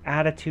new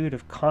attitude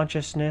of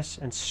consciousness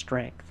and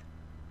strength.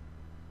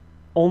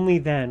 Only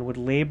then would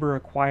labor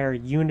acquire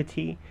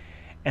unity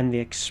and the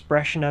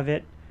expression of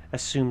it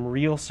assume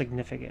real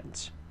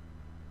significance.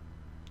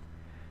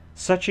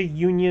 Such a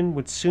union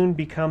would soon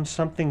become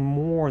something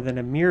more than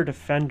a mere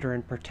defender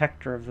and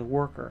protector of the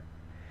worker.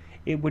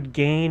 It would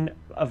gain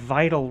a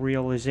vital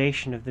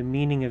realization of the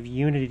meaning of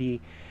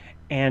unity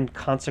and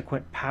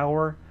consequent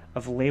power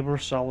of labor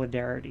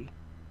solidarity.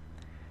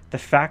 The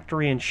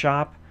factory and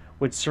shop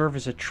would serve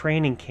as a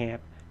training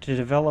camp to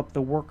develop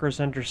the worker's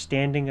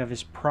understanding of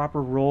his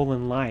proper role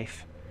in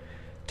life,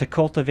 to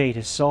cultivate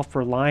his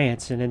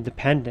self-reliance and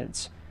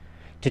independence,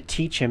 to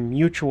teach him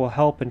mutual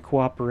help and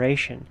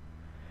cooperation,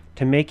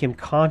 to make him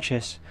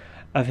conscious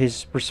of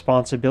his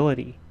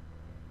responsibility.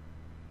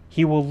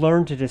 He will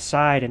learn to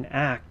decide and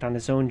act on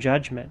his own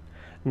judgment,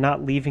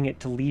 not leaving it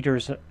to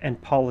leaders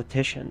and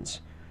politicians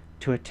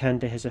to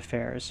attend to his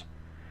affairs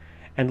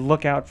and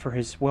look out for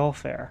his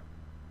welfare.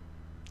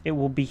 It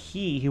will be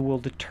he who will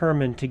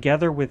determine,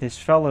 together with his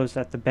fellows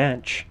at the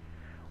bench,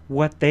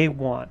 what they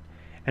want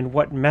and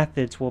what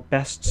methods will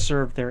best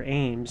serve their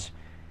aims,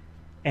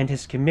 and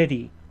his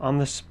committee, on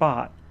the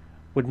spot,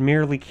 would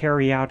merely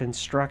carry out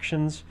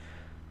instructions,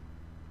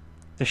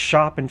 the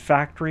shop and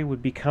factory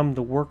would become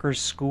the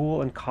workers'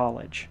 school and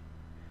college.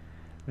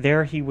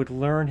 There he would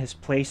learn his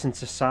place in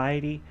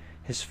society,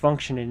 his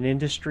function in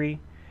industry,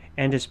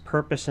 and his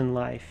purpose in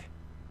life.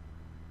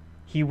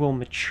 He will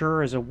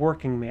mature as a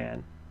working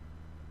man,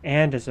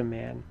 and as a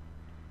man,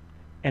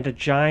 and a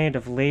giant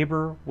of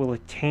labor will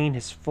attain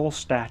his full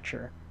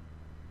stature.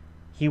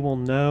 He will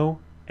know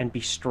and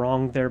be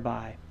strong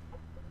thereby.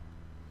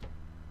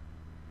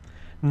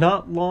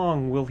 Not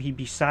long will he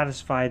be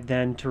satisfied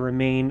then to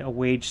remain a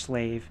wage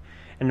slave,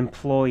 an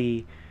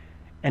employee,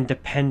 and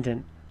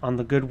dependent on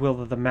the goodwill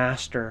of the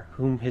master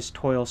whom his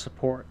toil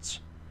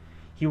supports.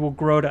 He will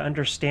grow to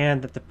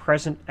understand that the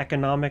present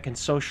economic and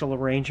social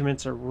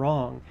arrangements are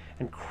wrong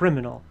and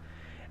criminal,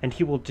 and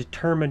he will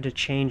determine to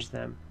change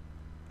them.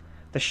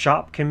 The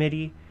shop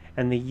committee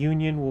and the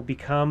union will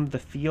become the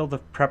field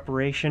of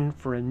preparation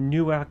for a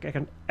new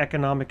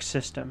economic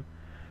system,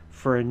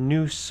 for a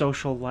new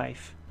social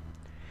life.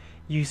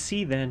 You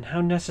see, then, how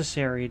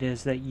necessary it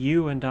is that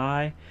you and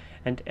I,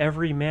 and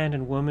every man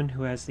and woman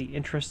who has the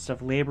interests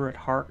of labor at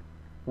heart,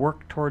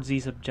 work towards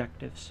these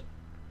objectives.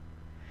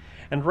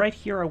 And right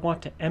here I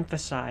want to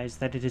emphasize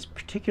that it is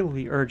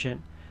particularly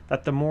urgent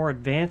that the more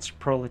advanced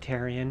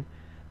proletarian,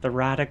 the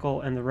radical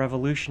and the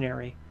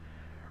revolutionary,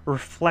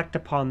 reflect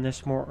upon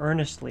this more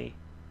earnestly.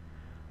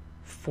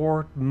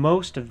 For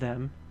most of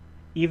them,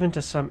 even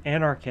to some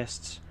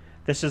anarchists,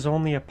 this is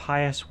only a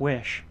pious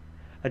wish,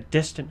 a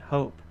distant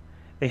hope.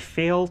 They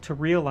fail to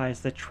realize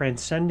the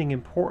transcending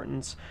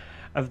importance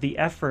of the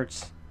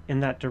efforts in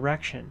that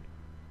direction.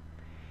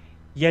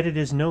 Yet it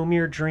is no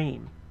mere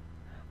dream.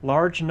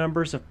 Large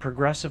numbers of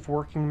progressive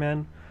working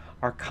men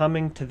are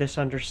coming to this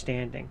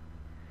understanding.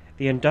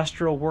 The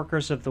industrial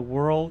workers of the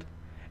world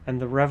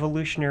and the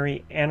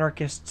revolutionary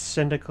anarchist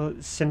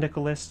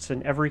syndicalists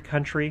in every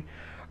country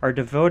are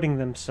devoting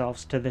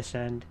themselves to this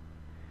end.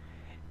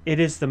 It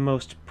is the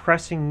most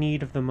pressing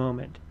need of the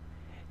moment.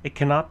 It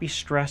cannot be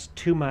stressed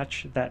too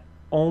much that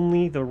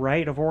only the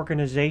right of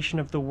organization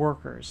of the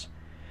workers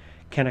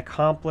can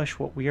accomplish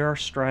what we are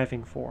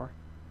striving for.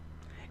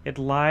 It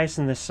lies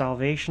in the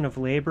salvation of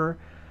labor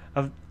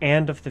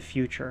and of the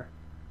future.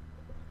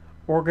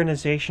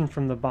 Organization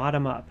from the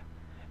bottom up,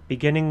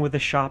 beginning with the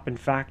shop and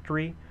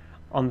factory,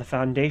 on the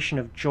foundation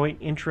of joint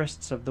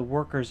interests of the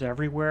workers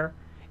everywhere,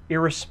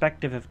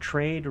 irrespective of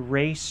trade,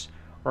 race,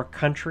 or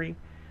country,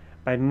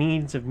 by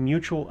means of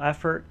mutual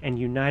effort and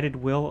united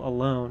will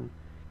alone,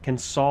 can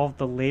solve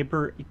the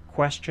labor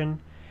question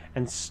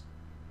and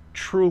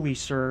truly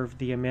serve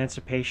the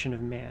emancipation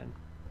of man.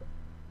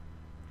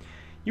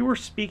 You were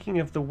speaking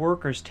of the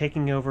workers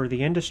taking over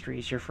the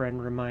industries, your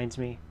friend reminds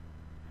me.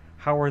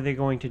 How are they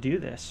going to do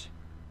this?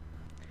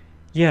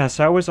 Yes,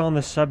 I was on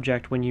the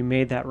subject when you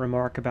made that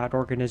remark about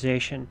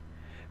organization,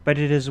 but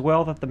it is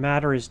well that the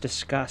matter is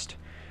discussed,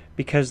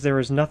 because there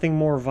is nothing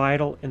more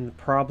vital in the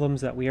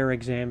problems that we are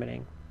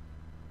examining.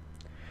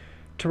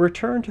 To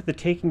return to the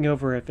taking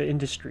over of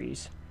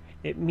industries,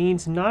 it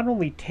means not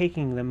only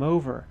taking them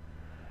over,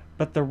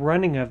 but the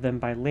running of them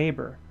by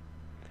labor.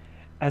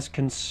 As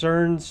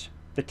concerns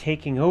the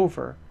taking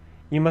over,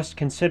 you must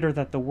consider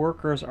that the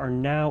workers are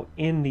now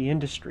in the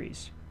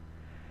industries.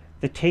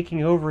 The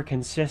taking over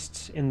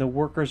consists in the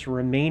workers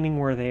remaining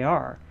where they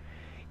are,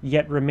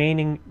 yet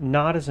remaining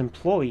not as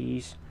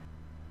employees,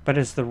 but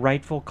as the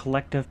rightful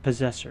collective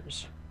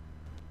possessors.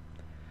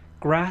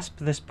 Grasp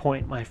this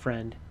point, my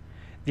friend.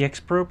 The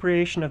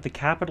expropriation of the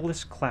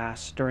capitalist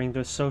class during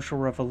the social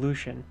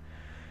revolution,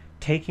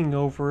 taking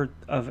over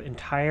of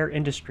entire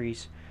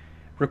industries,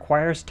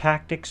 requires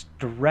tactics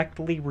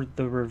directly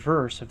the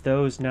reverse of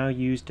those now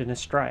used in a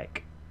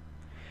strike.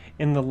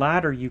 In the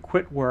latter, you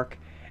quit work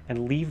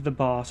and leave the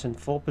boss in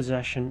full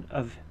possession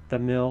of the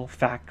mill,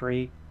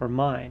 factory, or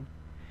mine.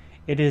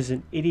 It is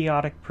an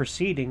idiotic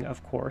proceeding,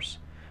 of course,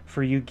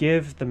 for you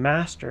give the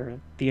master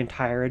the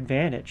entire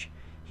advantage.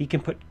 He can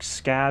put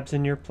scabs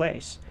in your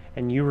place,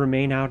 and you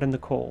remain out in the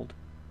cold.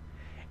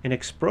 In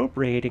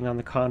expropriating, on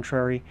the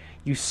contrary,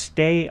 you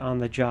stay on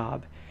the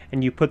job,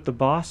 and you put the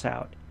boss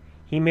out.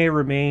 He may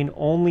remain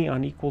only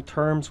on equal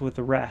terms with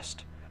the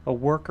rest, a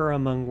worker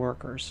among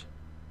workers.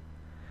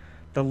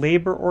 The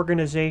labor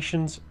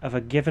organizations of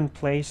a given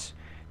place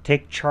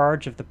take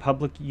charge of the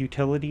public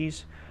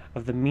utilities,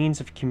 of the means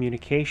of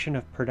communication,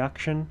 of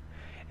production,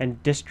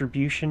 and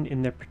distribution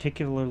in their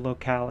particular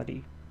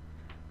locality.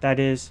 That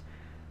is,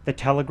 the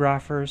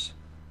telegraphers,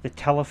 the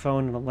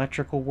telephone and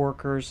electrical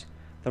workers,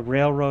 the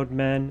railroad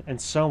men, and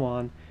so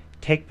on,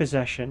 take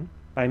possession,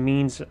 by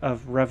means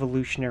of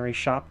revolutionary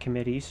shop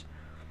committees,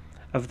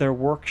 of their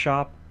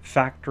workshop,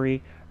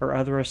 factory, or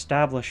other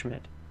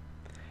establishment.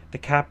 The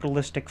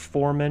capitalistic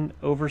foremen,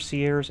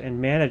 overseers, and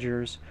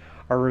managers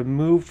are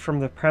removed from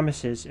the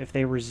premises if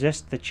they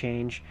resist the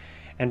change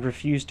and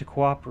refuse to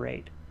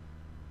cooperate.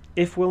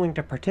 If willing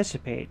to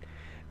participate,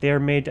 they are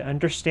made to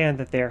understand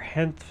that they are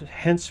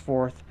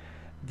henceforth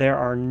there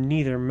are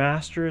neither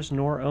masters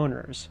nor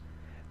owners.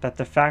 that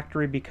the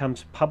factory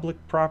becomes public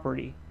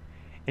property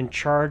in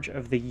charge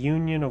of the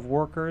union of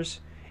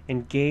workers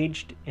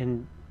engaged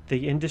in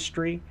the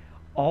industry,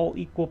 all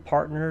equal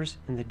partners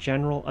in the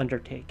general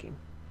undertaking.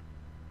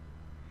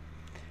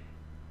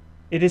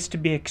 It is to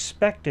be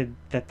expected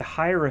that the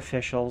higher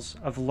officials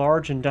of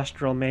large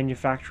industrial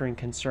manufacturing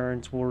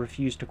concerns will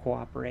refuse to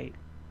cooperate.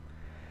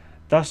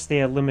 Thus they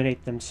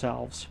eliminate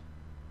themselves.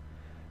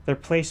 Their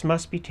place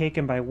must be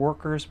taken by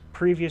workers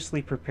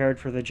previously prepared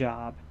for the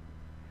job.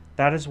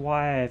 That is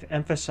why I have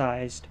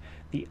emphasized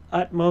the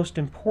utmost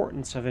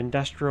importance of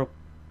industrial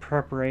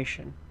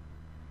preparation.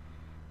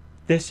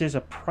 This is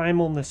a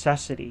primal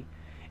necessity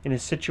in a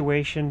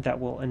situation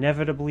that will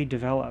inevitably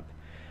develop,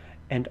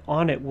 and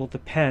on it will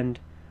depend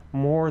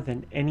more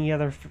than any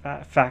other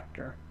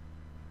factor.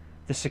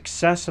 The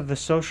success of the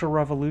social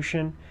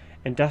revolution,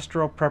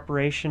 industrial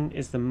preparation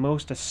is the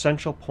most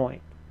essential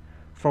point,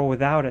 for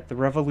without it the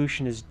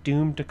revolution is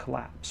doomed to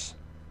collapse.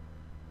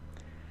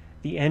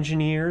 The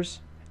engineers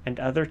and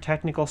other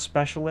technical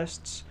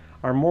specialists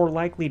are more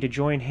likely to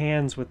join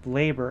hands with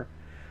labor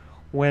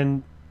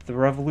when the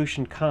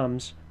revolution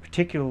comes,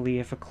 particularly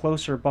if a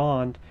closer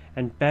bond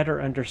and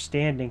better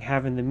understanding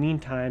have in the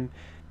meantime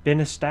been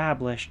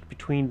established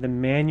between the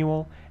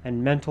manual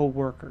and mental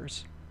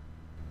workers.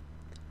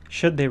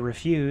 Should they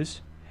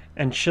refuse,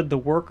 and should the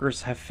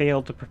workers have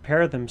failed to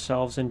prepare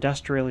themselves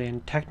industrially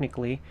and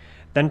technically,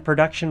 then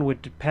production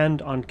would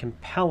depend on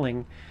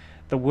compelling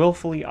the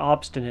willfully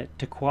obstinate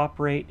to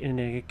cooperate in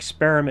an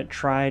experiment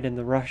tried in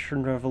the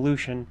Russian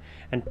Revolution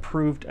and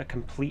proved a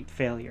complete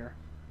failure.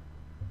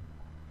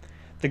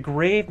 The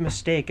grave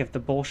mistake of the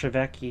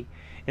Bolsheviki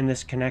in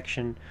this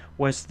connection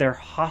was their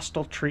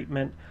hostile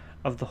treatment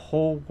of the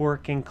whole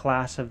working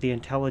class of the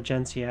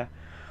intelligentsia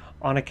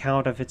on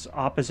account of its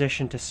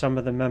opposition to some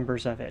of the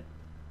members of it.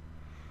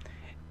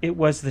 It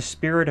was the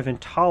spirit of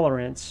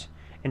intolerance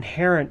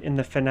inherent in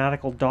the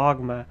fanatical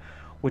dogma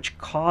which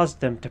caused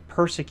them to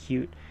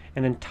persecute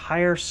an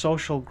entire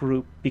social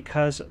group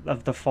because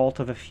of the fault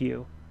of a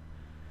few.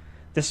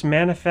 This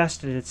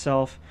manifested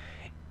itself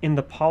in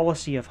the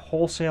policy of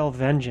wholesale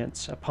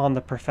vengeance upon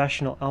the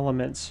professional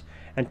elements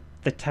and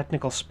the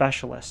technical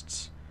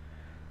specialists,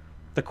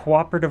 the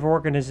cooperative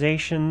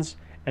organizations,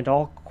 and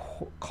all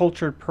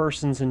cultured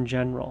persons in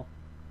general.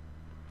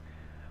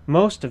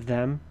 Most of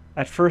them,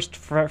 at first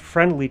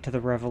friendly to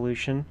the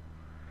revolution,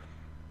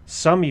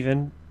 some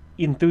even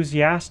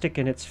enthusiastic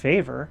in its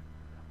favor,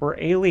 were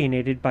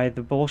alienated by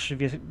the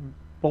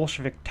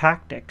Bolshevik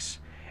tactics,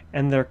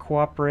 and their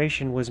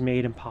cooperation was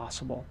made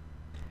impossible.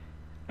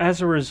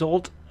 As a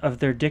result of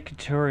their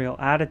dictatorial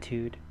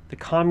attitude, the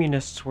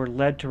communists were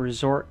led to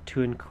resort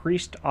to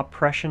increased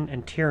oppression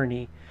and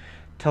tyranny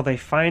till they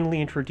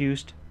finally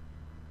introduced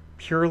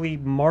purely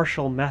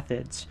martial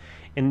methods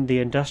in the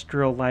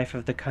industrial life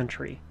of the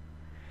country.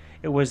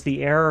 It was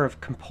the era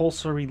of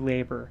compulsory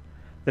labor,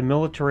 the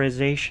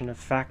militarization of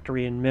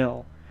factory and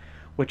mill,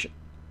 which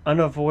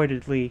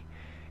unavoidably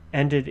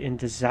ended in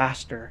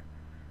disaster,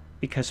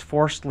 because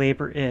forced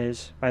labor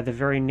is, by the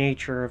very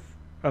nature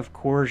of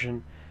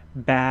coercion,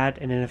 bad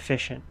and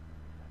inefficient.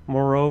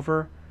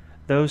 Moreover,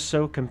 those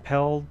so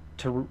compelled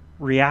to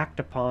react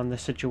upon the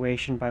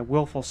situation by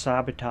willful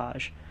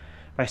sabotage,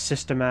 by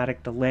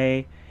systematic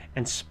delay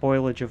and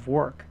spoilage of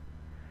work,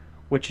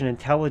 which an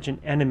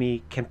intelligent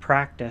enemy can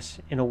practice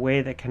in a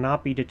way that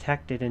cannot be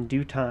detected in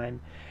due time,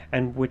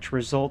 and which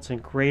results in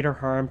greater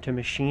harm to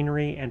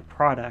machinery and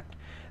product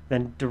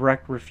than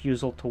direct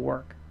refusal to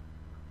work.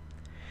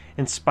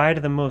 In spite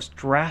of the most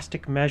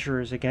drastic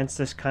measures against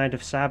this kind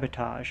of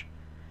sabotage,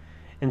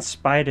 in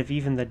spite of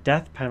even the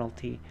death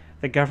penalty,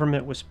 the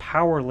government was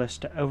powerless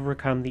to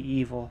overcome the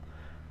evil.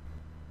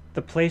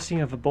 The placing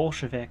of a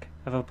Bolshevik,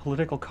 of a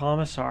political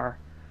commissar,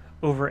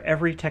 over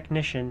every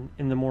technician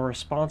in the more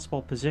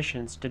responsible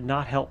positions did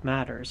not help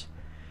matters.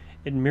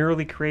 It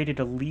merely created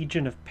a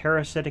legion of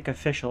parasitic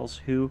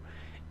officials who,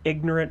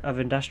 ignorant of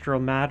industrial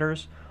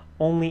matters,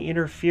 only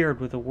interfered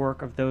with the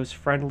work of those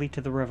friendly to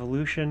the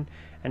revolution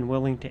and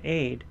willing to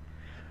aid,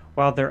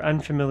 while their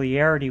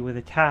unfamiliarity with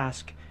the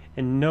task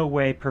in no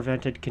way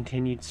prevented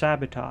continued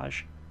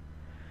sabotage.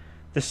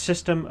 The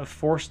system of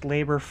forced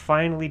labor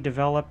finally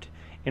developed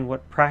in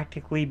what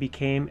practically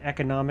became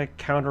economic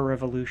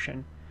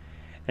counter-revolution,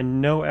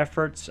 and no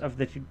efforts of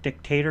the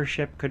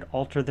dictatorship could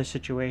alter the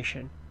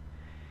situation.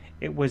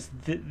 It was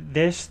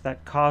this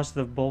that caused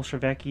the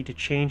Bolsheviki to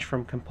change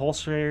from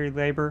compulsory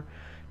labor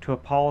to a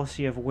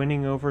policy of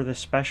winning over the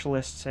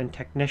specialists and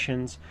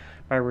technicians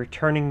by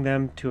returning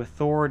them to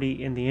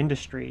authority in the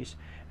industries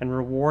and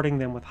rewarding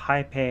them with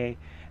high pay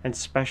and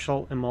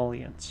special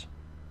emoluments.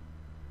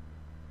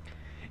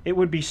 It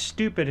would be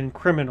stupid and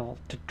criminal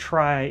to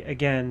try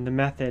again the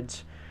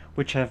methods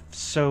which have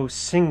so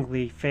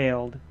singly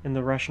failed in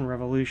the Russian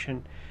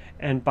Revolution,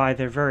 and by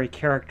their very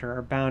character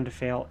are bound to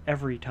fail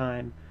every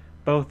time,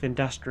 both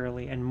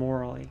industrially and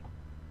morally.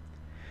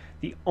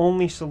 The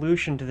only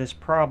solution to this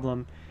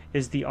problem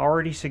is the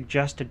already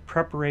suggested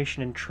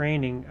preparation and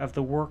training of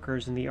the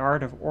workers in the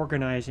art of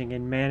organizing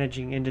and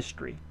managing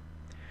industry.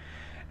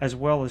 as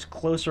well as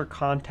closer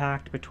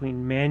contact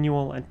between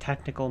manual and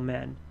technical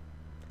men.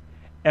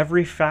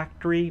 Every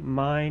factory,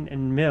 mine,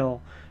 and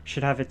mill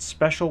should have its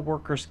special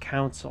workers'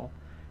 council,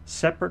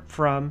 separate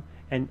from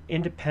and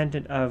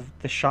independent of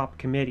the shop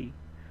committee,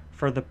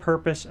 for the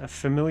purpose of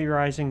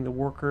familiarizing the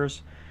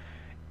workers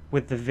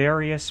with the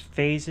various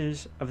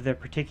phases of their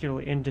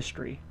particular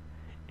industry,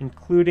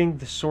 including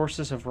the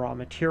sources of raw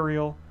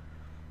material,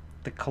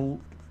 the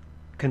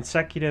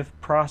consecutive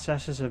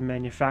processes of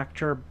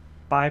manufacture,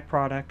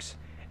 byproducts,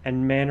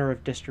 and manner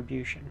of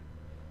distribution.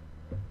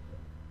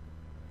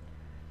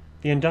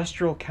 The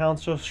Industrial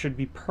Council should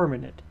be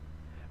permanent,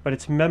 but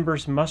its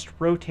members must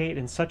rotate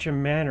in such a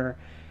manner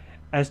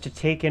as to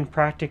take in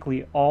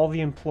practically all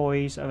the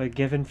employees of a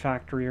given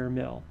factory or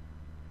mill.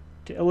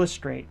 To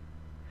illustrate,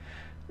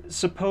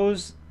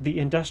 suppose the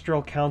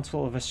Industrial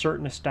Council of a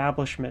certain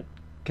establishment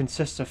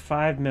consists of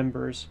 5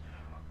 members,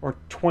 or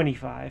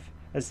 25,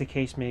 as the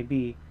case may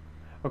be,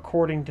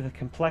 according to the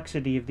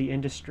complexity of the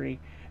industry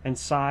and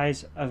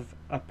size of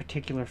a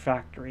particular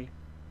factory.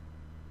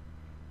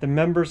 The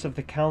members of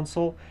the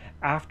council,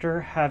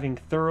 after having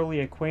thoroughly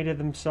acquainted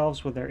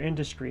themselves with their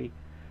industry,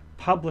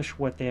 publish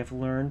what they have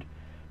learned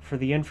for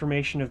the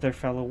information of their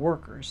fellow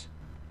workers,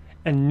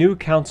 and new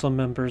council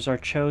members are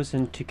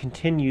chosen to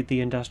continue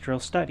the industrial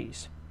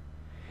studies.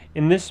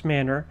 In this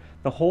manner,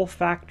 the whole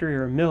factory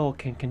or mill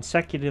can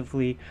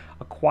consecutively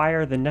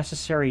acquire the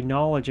necessary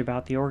knowledge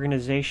about the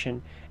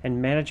organization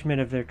and management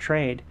of their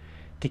trade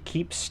to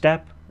keep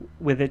step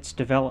with its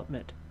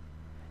development.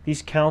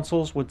 These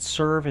councils would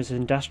serve as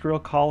industrial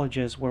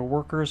colleges where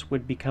workers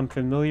would become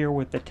familiar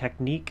with the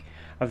technique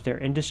of their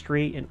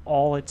industry in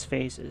all its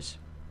phases.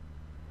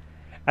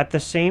 At the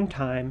same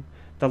time,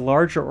 the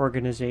larger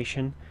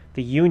organization,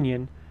 the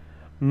union,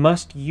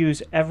 must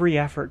use every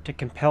effort to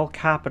compel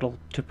capital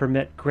to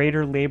permit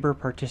greater labor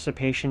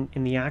participation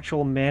in the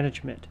actual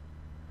management.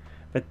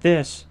 But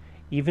this,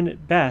 even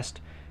at best,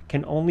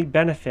 can only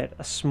benefit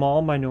a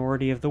small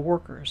minority of the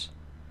workers.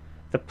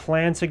 The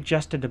plan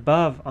suggested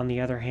above, on the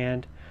other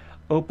hand,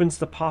 opens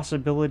the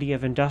possibility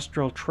of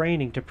industrial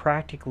training to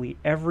practically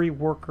every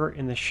worker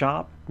in the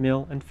shop,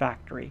 mill, and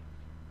factory.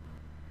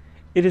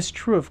 It is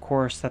true, of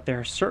course, that there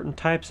are certain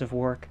types of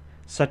work,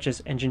 such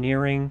as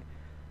engineering,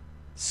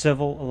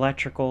 civil,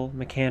 electrical,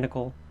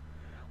 mechanical,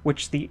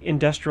 which the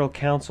industrial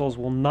councils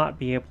will not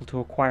be able to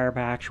acquire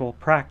by actual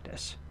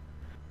practice.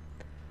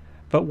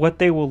 But what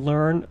they will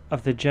learn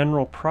of the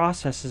general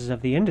processes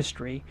of the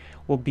industry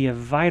will be of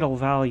vital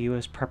value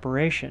as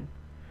preparation.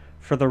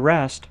 For the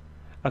rest,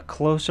 a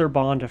closer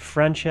bond of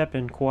friendship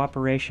and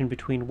cooperation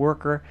between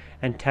worker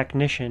and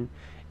technician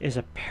is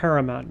a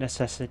paramount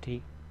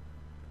necessity.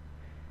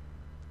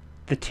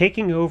 The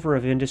taking over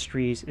of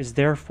industries is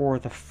therefore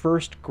the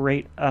first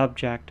great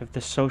object of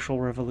the social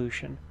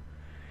revolution.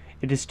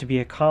 It is to be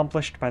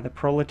accomplished by the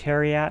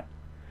proletariat,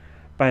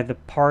 by the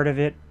part of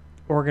it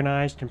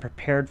organized and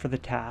prepared for the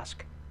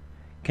task.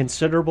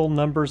 Considerable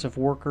numbers of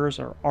workers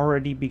are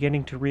already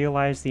beginning to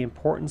realize the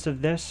importance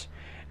of this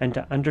and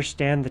to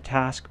understand the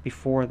task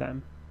before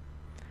them.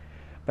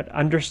 But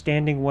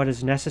understanding what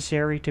is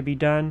necessary to be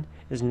done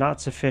is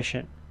not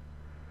sufficient.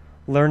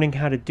 Learning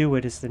how to do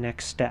it is the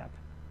next step.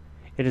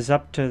 It is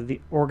up to the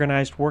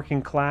organized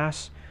working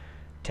class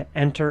to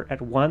enter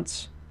at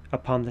once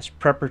upon this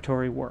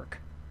preparatory work.